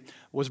Christianity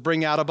was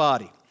bring out a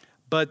body.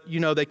 But,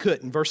 they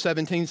couldn't. Verse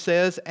 17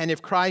 says, "And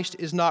if Christ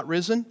is not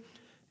risen,"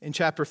 in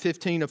chapter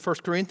 15 of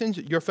 1 Corinthians,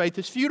 "your faith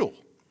is futile."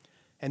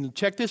 And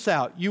check this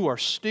out: you are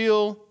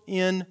still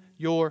in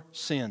your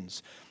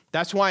sins.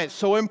 That's why it's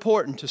so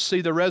important to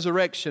see the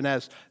resurrection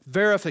as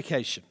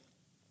verification,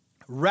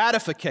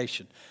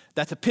 ratification,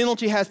 that the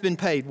penalty has been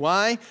paid.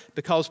 Why?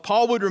 Because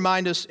Paul would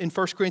remind us in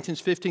 1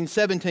 Corinthians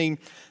 15:17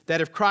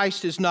 that if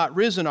Christ is not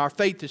risen, our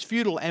faith is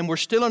futile and we're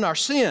still in our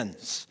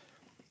sins.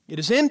 It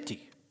is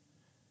empty.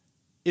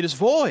 It is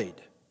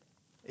void.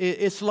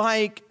 It's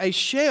like a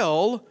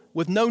shell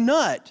with no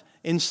nut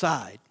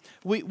inside.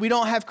 We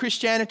don't have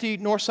Christianity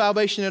nor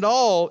salvation at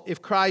all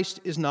if Christ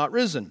is not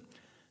risen.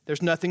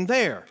 There's nothing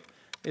there.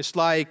 It's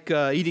like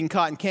eating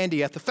cotton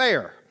candy at the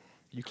fair.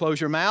 You close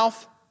your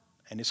mouth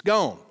and it's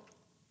gone.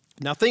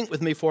 Now think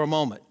with me for a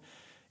moment.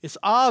 It's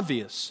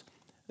obvious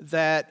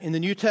that in the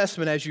New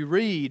Testament, as you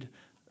read,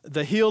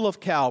 the hill of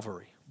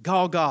Calvary,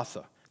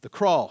 Golgotha, the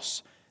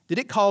cross, did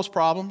it cause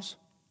problems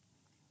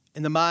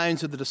in the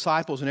minds of the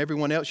disciples and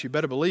everyone else? You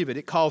better believe it.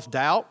 It caused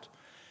doubt.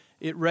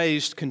 It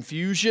raised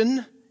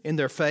confusion in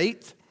their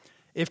faith.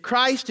 If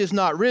Christ is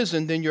not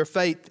risen, then your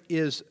faith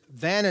is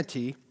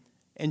vanity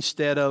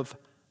instead of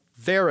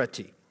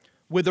verity.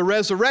 With the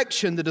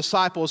resurrection, the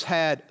disciples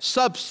had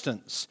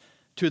substance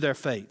to their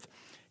faith.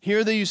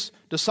 Here these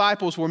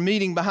disciples were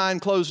meeting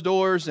behind closed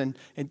doors and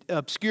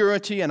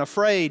obscurity and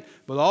afraid,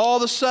 but all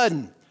of a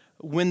sudden,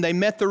 when they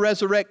met the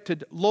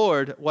resurrected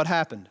Lord, what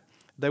happened?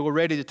 They were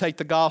ready to take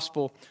the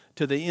gospel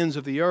to the ends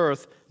of the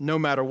earth no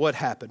matter what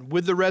happened.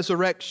 With the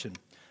resurrection,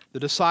 the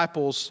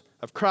disciples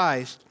of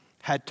Christ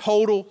had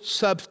total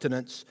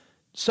substance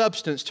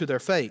to their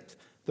faith.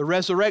 The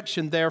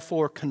resurrection,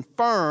 therefore,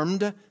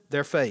 confirmed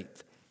their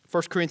faith.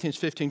 1 Corinthians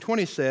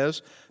 15:20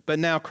 says, "But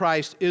now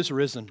Christ is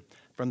risen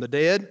from the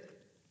dead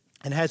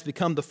and has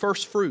become the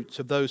first fruits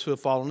of those who have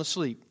fallen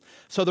asleep."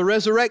 So the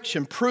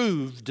resurrection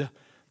proved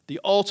the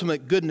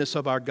ultimate goodness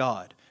of our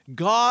God.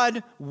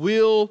 God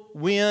will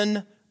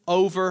win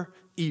over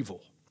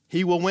evil.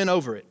 He will win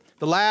over it.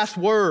 The last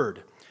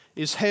word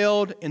is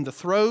held in the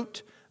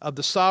throat of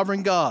the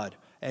sovereign God,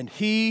 and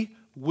He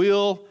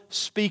will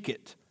speak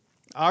it.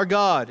 Our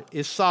God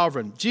is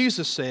sovereign.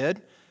 Jesus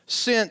said,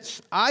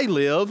 "Since I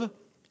live,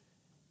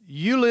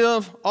 you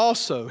live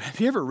also." Have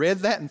you ever read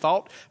that and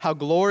thought how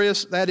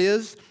glorious that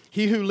is?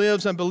 "He who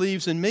lives and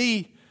believes in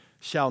me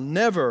shall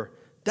never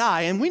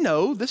die." And we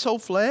know this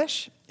old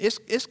flesh,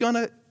 it's going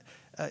to,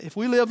 if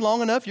we live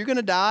long enough, you're going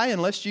to die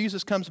unless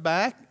Jesus comes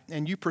back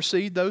and you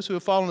precede those who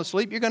have fallen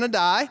asleep. You're going to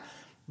die.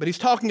 But he's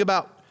talking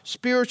about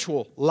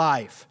spiritual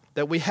life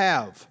that we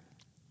have.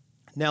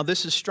 Now,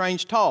 this is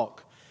strange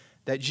talk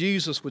that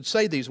Jesus would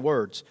say these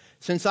words.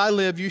 "Since I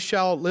live, you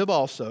shall live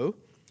also.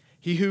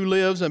 He who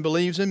lives and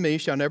believes in me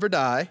shall never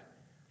die."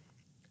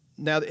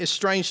 Now, it's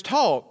strange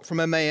talk from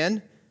a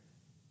man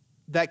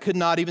that could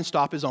not even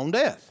stop his own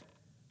death,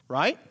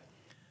 right?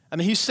 I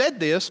mean, he said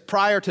this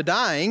prior to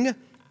dying,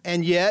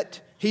 and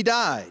yet he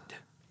died.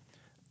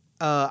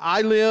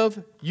 I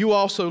live, you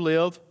also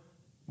live,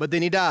 but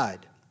then he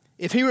died.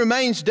 If he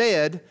remains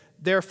dead,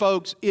 there,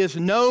 folks, is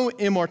no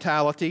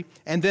immortality,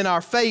 and then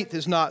our faith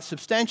is not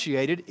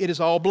substantiated. It is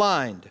all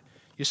blind.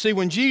 You see,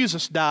 when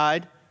Jesus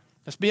died,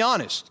 let's be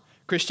honest,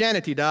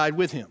 Christianity died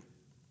with him.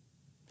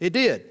 It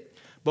did.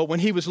 But when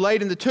he was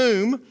laid in the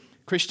tomb,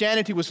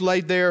 Christianity was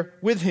laid there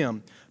with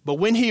him. But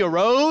when he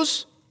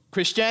arose,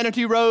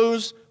 Christianity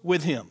rose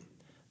with him.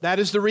 That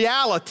is the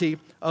reality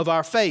of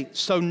our faith.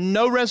 So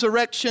no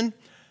resurrection,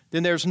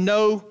 then there's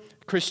no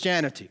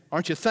Christianity.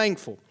 Aren't you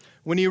thankful?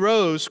 When he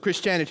rose,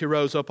 Christianity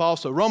rose up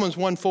also. Romans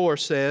 1:4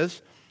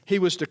 says, "He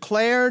was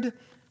declared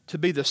to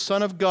be the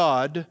Son of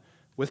God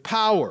with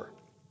power,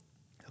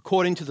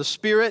 according to the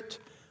Spirit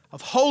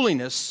of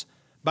holiness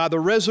by the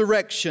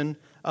resurrection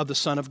of the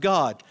Son of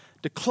God,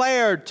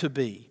 declared to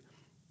be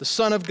the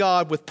Son of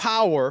God with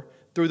power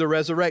through the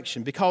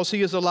resurrection. Because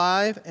he is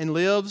alive and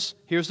lives,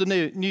 here's the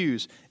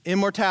news,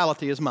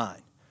 immortality is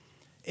mine.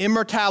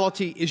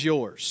 Immortality is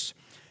yours.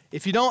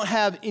 If you don't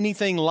have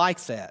anything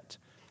like that,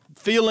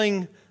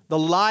 feeling the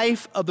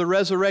life of the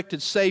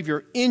resurrected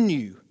Savior in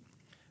you,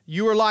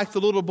 you are like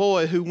the little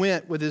boy who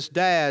went with his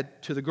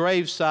dad to the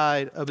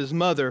graveside of his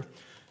mother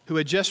who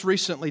had just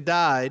recently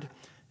died,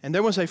 and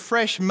there was a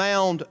fresh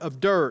mound of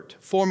dirt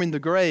forming the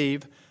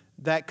grave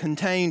that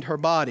contained her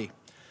body.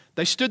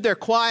 They stood there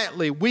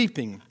quietly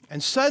weeping,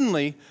 and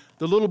suddenly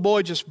the little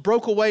boy just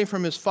broke away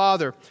from his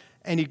father's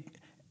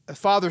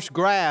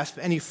grasp,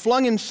 and he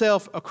flung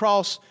himself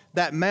across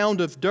that mound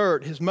of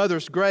dirt, his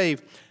mother's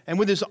grave, and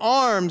with his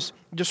arms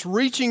just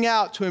reaching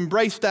out to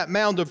embrace that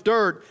mound of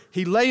dirt,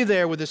 he lay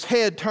there with his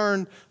head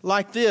turned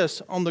like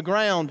this on the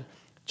ground,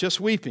 just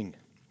weeping.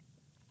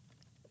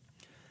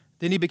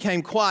 Then he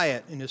became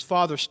quiet, and his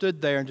father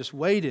stood there and just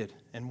waited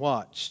and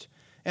watched.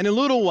 And in a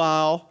little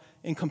while,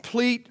 in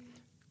complete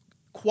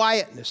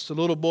quietness, the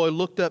little boy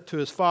looked up to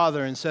his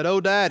father and said,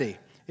 "Oh, Daddy,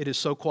 it is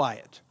so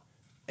quiet.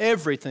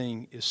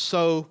 Everything is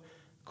so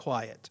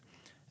quiet."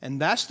 And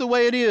that's the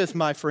way it is,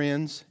 my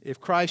friends, if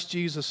Christ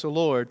Jesus the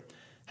Lord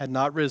had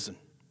not risen.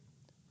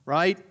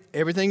 Right?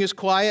 Everything is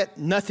quiet,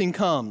 nothing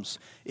comes.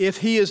 If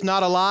he is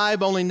not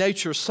alive, only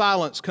nature's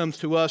silence comes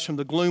to us from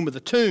the gloom of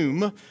the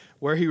tomb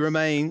where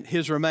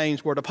his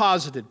remains were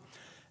deposited.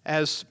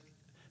 As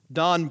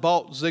Don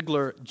Balt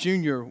Ziegler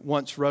Jr.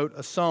 once wrote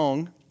a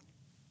song,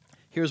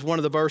 here's one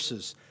of the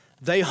verses.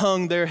 They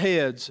hung their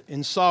heads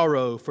in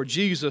sorrow, for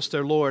Jesus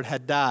their Lord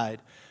had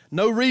died.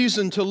 No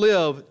reason to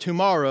live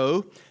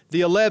tomorrow.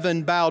 The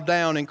 11 bowed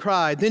down and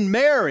cried. Then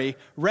Mary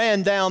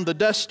ran down the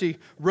dusty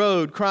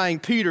road, crying,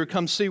 "Peter,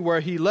 come see where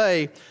he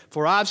lay,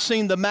 for I've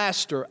seen the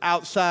Master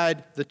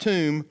outside the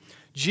tomb.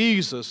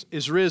 Jesus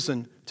is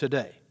risen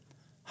today."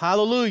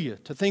 Hallelujah,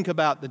 to think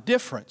about the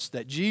difference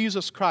that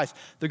Jesus Christ,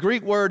 the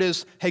Greek word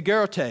is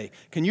hegerete.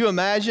 Can you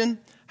imagine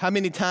how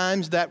many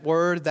times that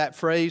word, that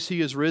phrase,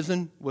 "he is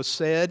risen," was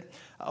said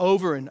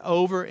over and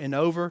over and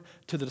over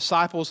to the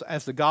disciples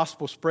as the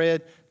gospel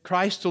spread?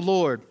 Christ the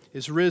Lord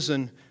is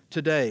risen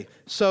today.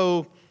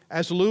 So,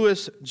 as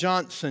Lewis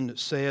Johnson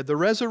said, the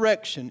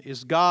resurrection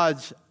is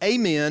God's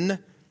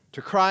amen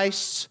to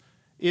Christ's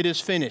 "it is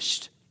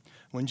finished."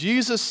 When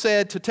Jesus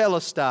said to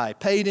Telestai,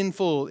 paid in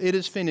full, "it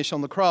is finished"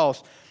 on the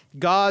cross,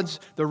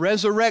 the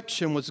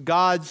resurrection was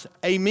God's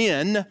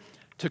amen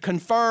to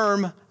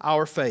confirm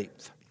our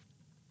faith.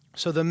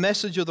 So the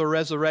message of the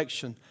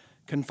resurrection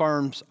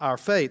confirms our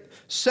faith.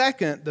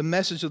 Second, the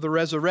message of the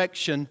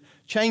resurrection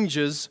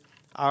changes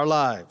our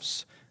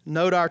lives.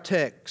 Note our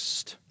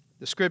text.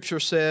 The Scripture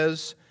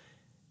says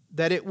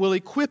that it will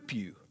equip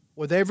you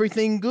with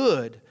everything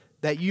good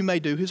that you may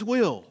do His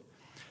will.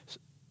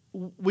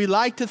 We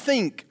like to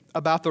think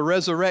about the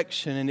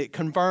resurrection and it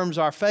confirms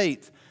our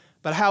faith,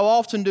 but how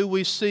often do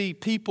we see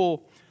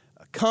people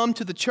come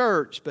to the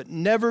church but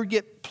never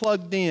get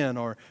plugged in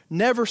or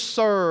never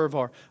serve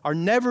or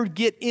never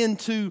get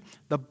into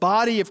the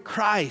body of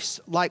Christ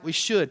like we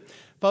should?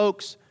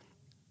 Folks,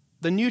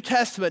 the New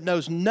Testament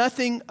knows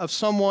nothing of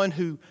someone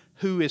who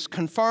is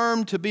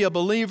confirmed to be a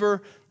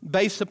believer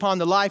based upon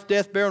the life,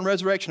 death, burial, and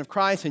resurrection of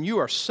Christ, and you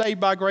are saved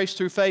by grace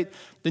through faith.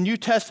 The New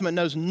Testament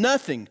knows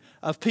nothing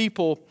of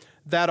people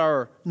that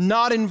are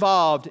not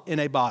involved in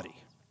a body.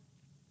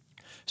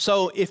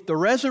 So if the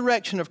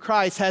resurrection of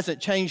Christ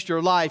hasn't changed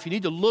your life, you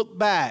need to look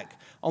back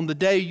on the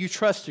day you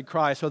trusted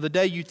Christ or the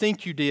day you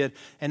think you did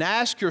and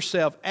ask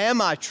yourself,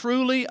 am I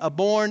truly a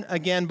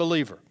born-again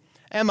believer?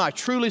 Am I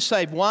truly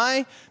saved?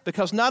 Why?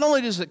 Because not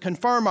only does it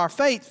confirm our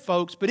faith,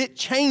 folks, but it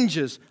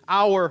changes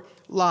our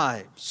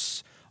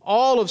lives.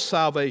 All of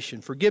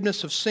salvation,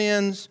 forgiveness of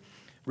sins,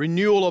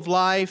 renewal of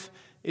life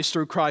is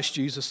through Christ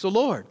Jesus the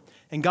Lord.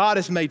 And God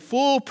has made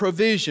full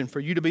provision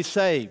for you to be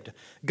saved.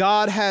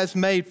 God has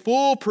made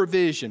full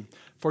provision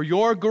for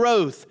your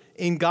growth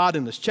in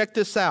godliness. Check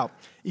this out.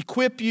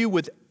 Equip you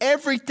with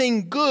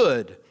everything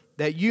good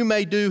that you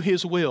may do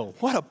His will.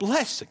 What a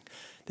blessing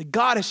that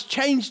God has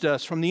changed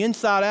us from the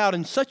inside out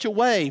in such a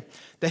way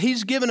that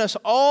He's given us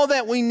all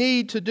that we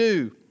need to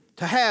do,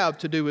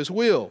 to do His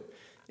will.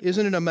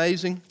 Isn't it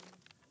amazing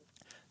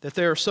that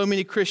there are so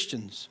many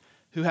Christians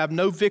who have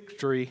no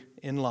victory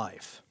in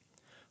life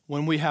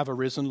when we have a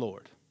risen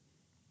Lord?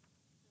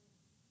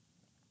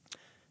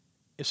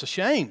 It's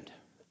ashamed.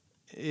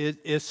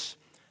 It's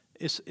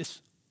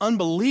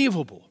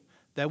unbelievable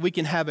that we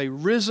can have a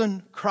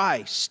risen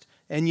Christ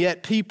and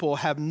yet people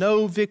have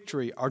no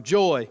victory or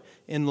joy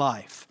in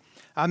life.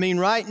 I mean,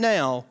 right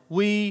now,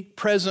 we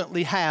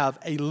presently have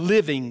a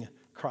living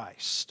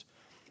Christ.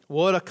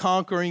 What a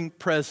conquering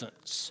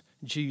presence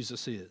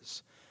Jesus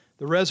is.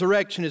 The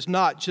resurrection is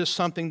not just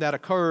something that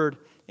occurred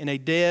in a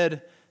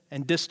dead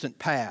and distant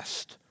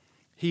past.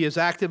 He is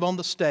active on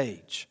the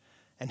stage,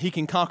 and He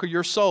can conquer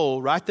your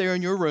soul right there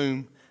in your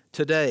room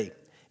today,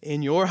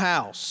 in your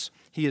house.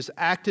 He is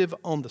active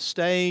on the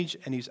stage,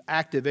 and He's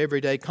active every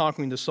day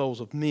conquering the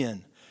souls of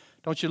men.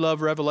 Don't you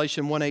love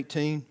Revelation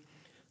 1:18?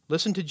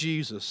 Listen to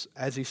Jesus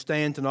as he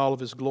stands in all of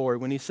his glory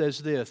when he says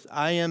this,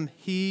 I am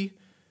he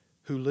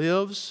who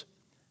lives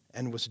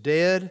and was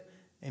dead,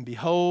 and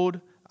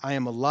behold, I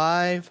am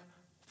alive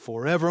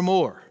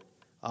forevermore.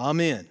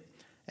 Amen.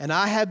 And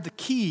I have the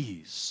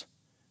keys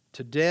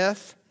to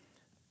death,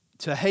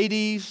 to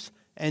Hades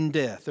and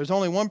death. There's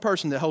only one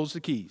person that holds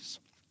the keys.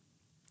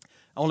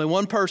 Only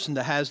one person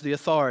that has the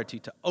authority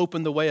to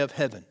open the way of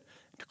heaven,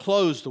 to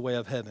close the way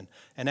of heaven,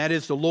 and that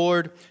is the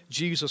Lord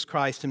Jesus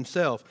Christ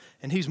himself.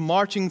 And he's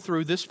marching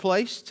through this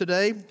place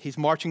today. He's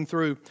marching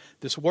through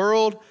this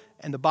world,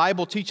 and the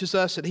Bible teaches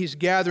us that he's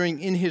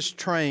gathering in his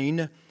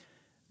train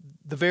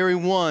the very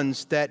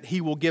ones that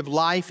he will give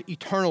life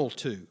eternal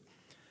to.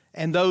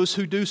 And those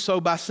who do so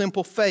by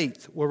simple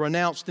faith will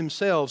renounce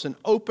themselves and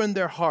open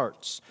their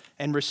hearts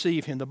and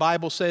receive him. The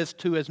Bible says,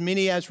 to as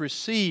many as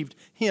received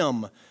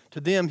him,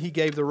 to them he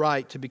gave the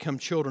right to become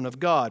children of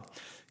God.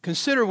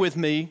 Consider with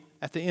me,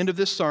 at the end of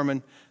this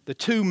sermon, the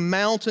two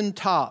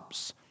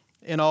mountaintops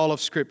in all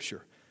of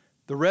Scripture.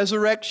 The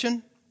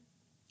resurrection,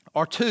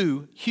 or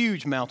two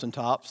huge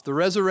mountaintops, the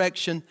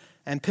resurrection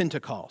and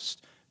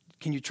Pentecost.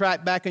 Can you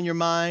track back in your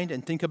mind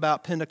and think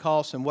about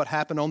Pentecost and what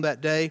happened on that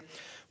day?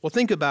 Well,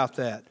 think about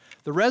that.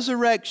 The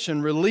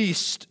resurrection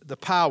released the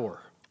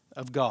power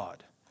of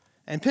God.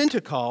 And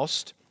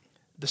Pentecost,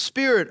 the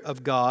Spirit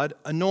of God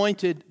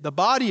anointed the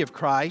body of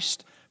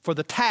Christ for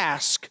the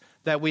task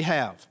that we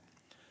have.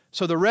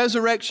 So the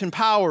resurrection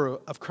power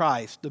of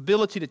Christ, the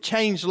ability to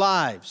change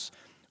lives,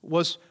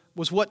 was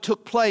what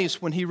took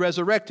place when he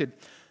resurrected.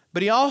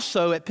 But he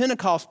also, at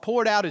Pentecost,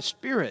 poured out his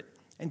Spirit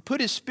and put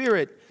his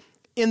Spirit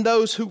in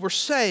those who were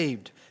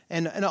saved.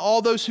 And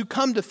all those who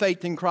come to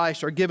faith in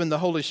Christ are given the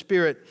Holy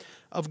Spirit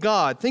of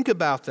God. Think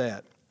about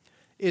that.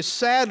 It's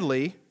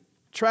sadly,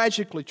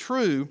 tragically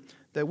true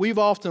that we've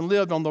often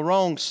lived on the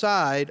wrong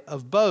side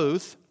of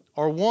both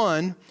or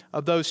one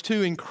of those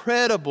two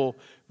incredible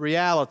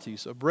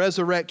realities of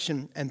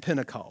resurrection and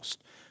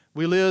Pentecost.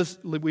 We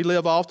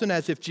live often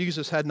as if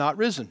Jesus had not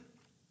risen.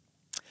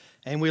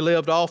 And we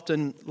lived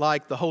often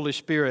like the Holy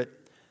Spirit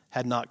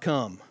had not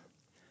come.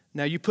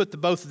 Now you put the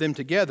both of them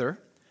together,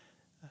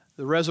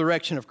 the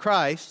resurrection of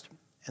Christ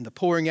and the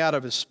pouring out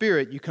of his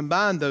Spirit, you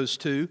combine those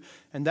two,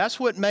 and that's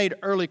what made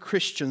early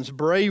Christians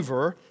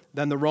braver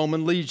than the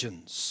Roman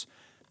legions.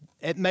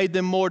 It made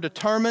them more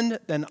determined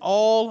than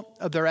all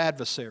of their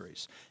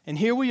adversaries. And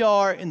here we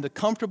are in the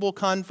comfortable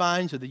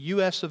confines of the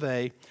U.S. of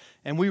A.,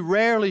 and we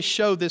rarely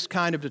show this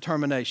kind of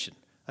determination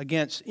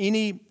against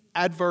any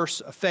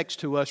adverse effects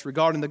to us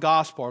regarding the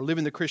gospel or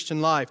living the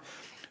Christian life.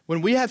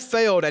 When we have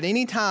failed at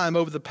any time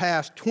over the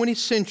past 20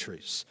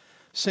 centuries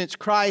since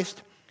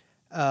Christ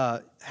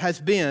has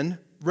been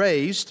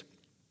raised,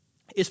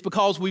 it's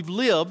because we've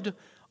lived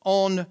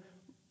on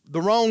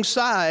the wrong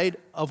side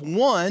of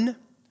one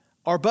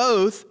or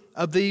both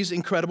of these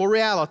incredible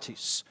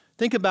realities.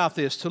 Think about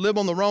this. To live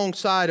on the wrong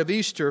side of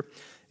Easter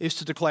is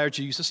to declare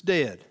Jesus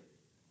dead.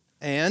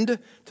 And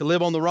to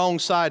live on the wrong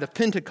side of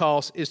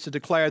Pentecost is to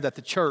declare that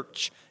the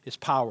church is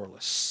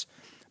powerless.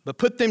 But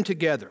put them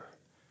together.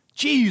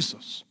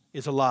 Jesus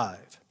is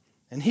alive.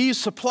 And he's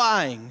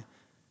supplying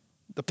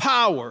the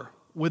power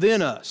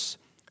within us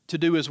to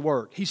do his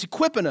work. He's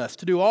equipping us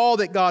to do all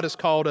that God has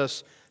called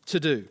us to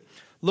do.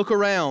 Look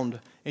around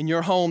in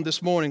your home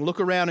this morning. Look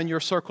around in your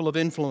circle of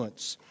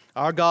influence.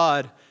 Our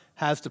God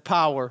has the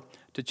power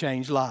to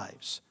change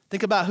lives.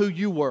 Think about who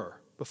you were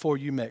before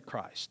you met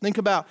Christ. Think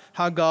about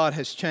how God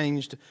has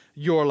changed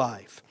your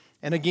life.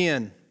 And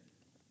again,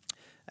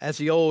 as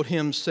the old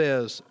hymn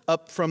says,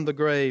 up from the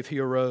grave he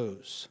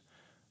arose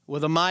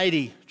with a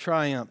mighty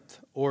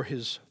triumph o'er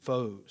his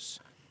foes.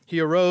 He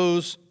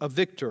arose a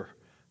victor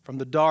from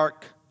the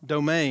dark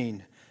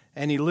domain,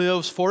 and he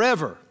lives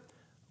forever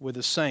with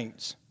the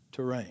saints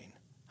to reign.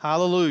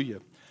 Hallelujah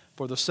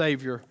for the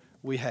Savior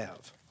we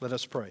have. Let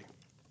us pray.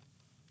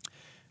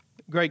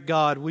 Great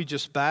God, we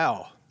just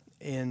bow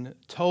in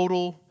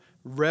total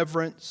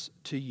reverence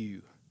to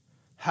you.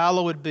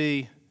 Hallowed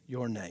be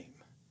your name.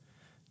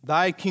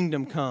 Thy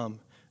kingdom come,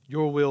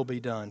 your will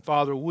be done.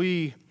 Father,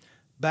 we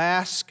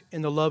bask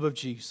in the love of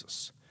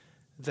Jesus,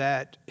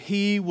 that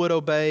he would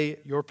obey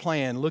your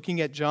plan. Looking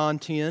at John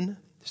 10,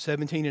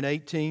 17 and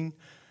 18,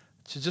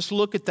 to just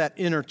look at that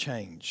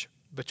interchange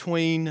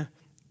between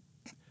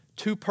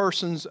two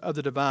persons of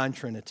the divine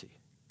Trinity,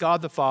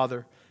 God the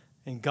Father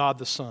and God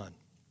the Son.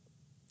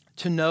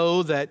 To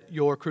know that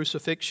your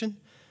crucifixion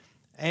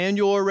and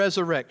your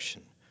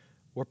resurrection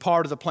were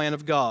part of the plan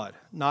of God.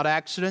 Not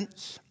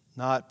accidents,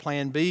 not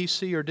plan B,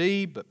 C, or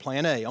D, but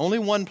plan A. Only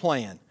one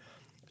plan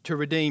to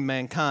redeem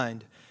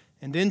mankind.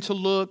 And then to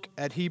look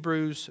at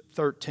Hebrews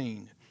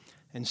 13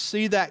 and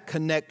see that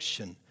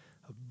connection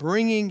of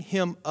bringing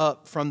him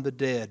up from the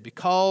dead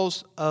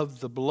because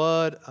of the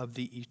blood of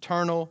the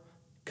eternal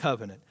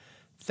covenant.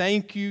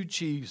 Thank you,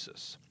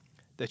 Jesus,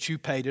 that you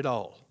paid it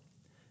all.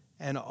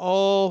 And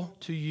all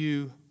to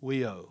you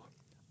we owe.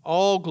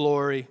 All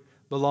glory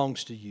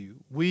belongs to you.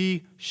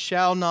 We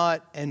shall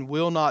not and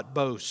will not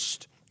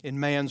boast in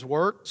man's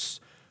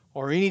works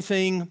or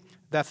anything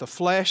that the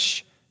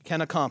flesh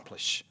can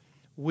accomplish.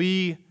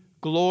 We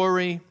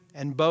glory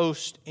and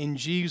boast in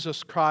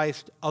Jesus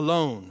Christ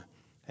alone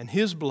and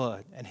His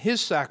blood and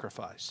His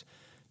sacrifice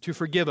to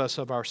forgive us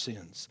of our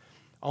sins.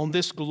 On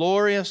this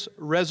glorious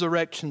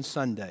Resurrection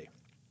Sunday,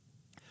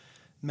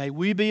 may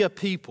we be a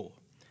people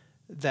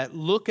that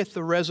look at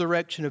the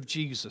resurrection of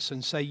Jesus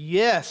and say,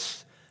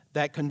 yes,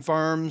 that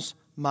confirms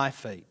my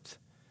faith.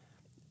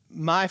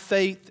 My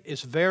faith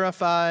is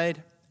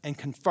verified and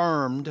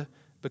confirmed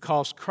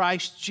because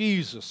Christ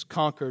Jesus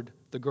conquered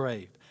the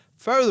grave.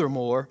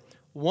 Furthermore,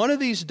 one of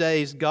these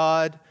days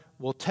God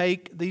will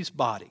take these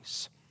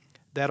bodies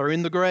that are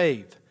in the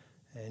grave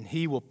and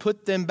He will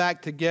put them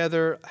back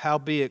together,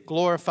 howbeit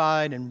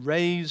glorified, and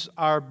raise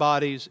our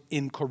bodies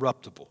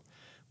incorruptible.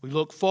 We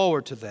look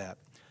forward to that.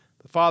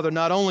 But Father,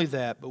 not only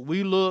that, but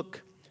we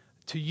look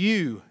to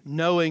You,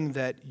 knowing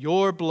that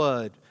Your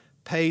blood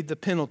paid the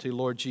penalty,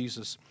 Lord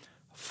Jesus,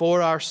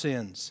 for our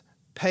sins,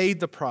 paid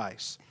the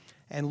price.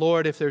 And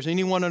Lord, if there's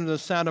anyone under the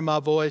sound of my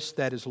voice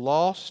that is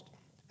lost,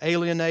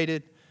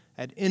 alienated,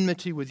 at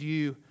enmity with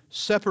You,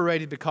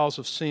 separated because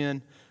of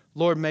sin,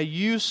 Lord, may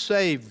You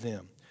save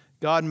them.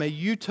 God, may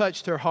You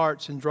touch their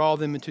hearts and draw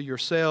them into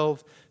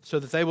Yourself so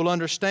that they will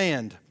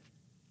understand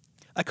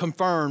a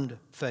confirmed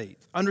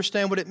faith,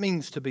 understand what it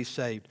means to be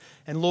saved.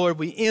 And Lord,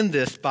 we end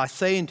this by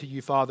saying to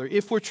You, Father,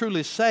 if we're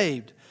truly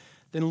saved,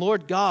 then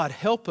Lord God,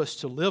 help us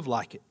to live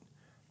like it.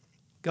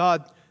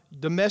 God,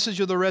 the message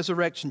of the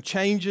resurrection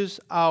changes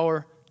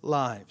our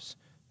lives.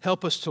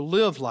 Help us to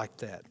live like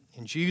that.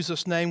 In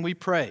Jesus' name we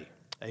pray.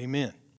 Amen.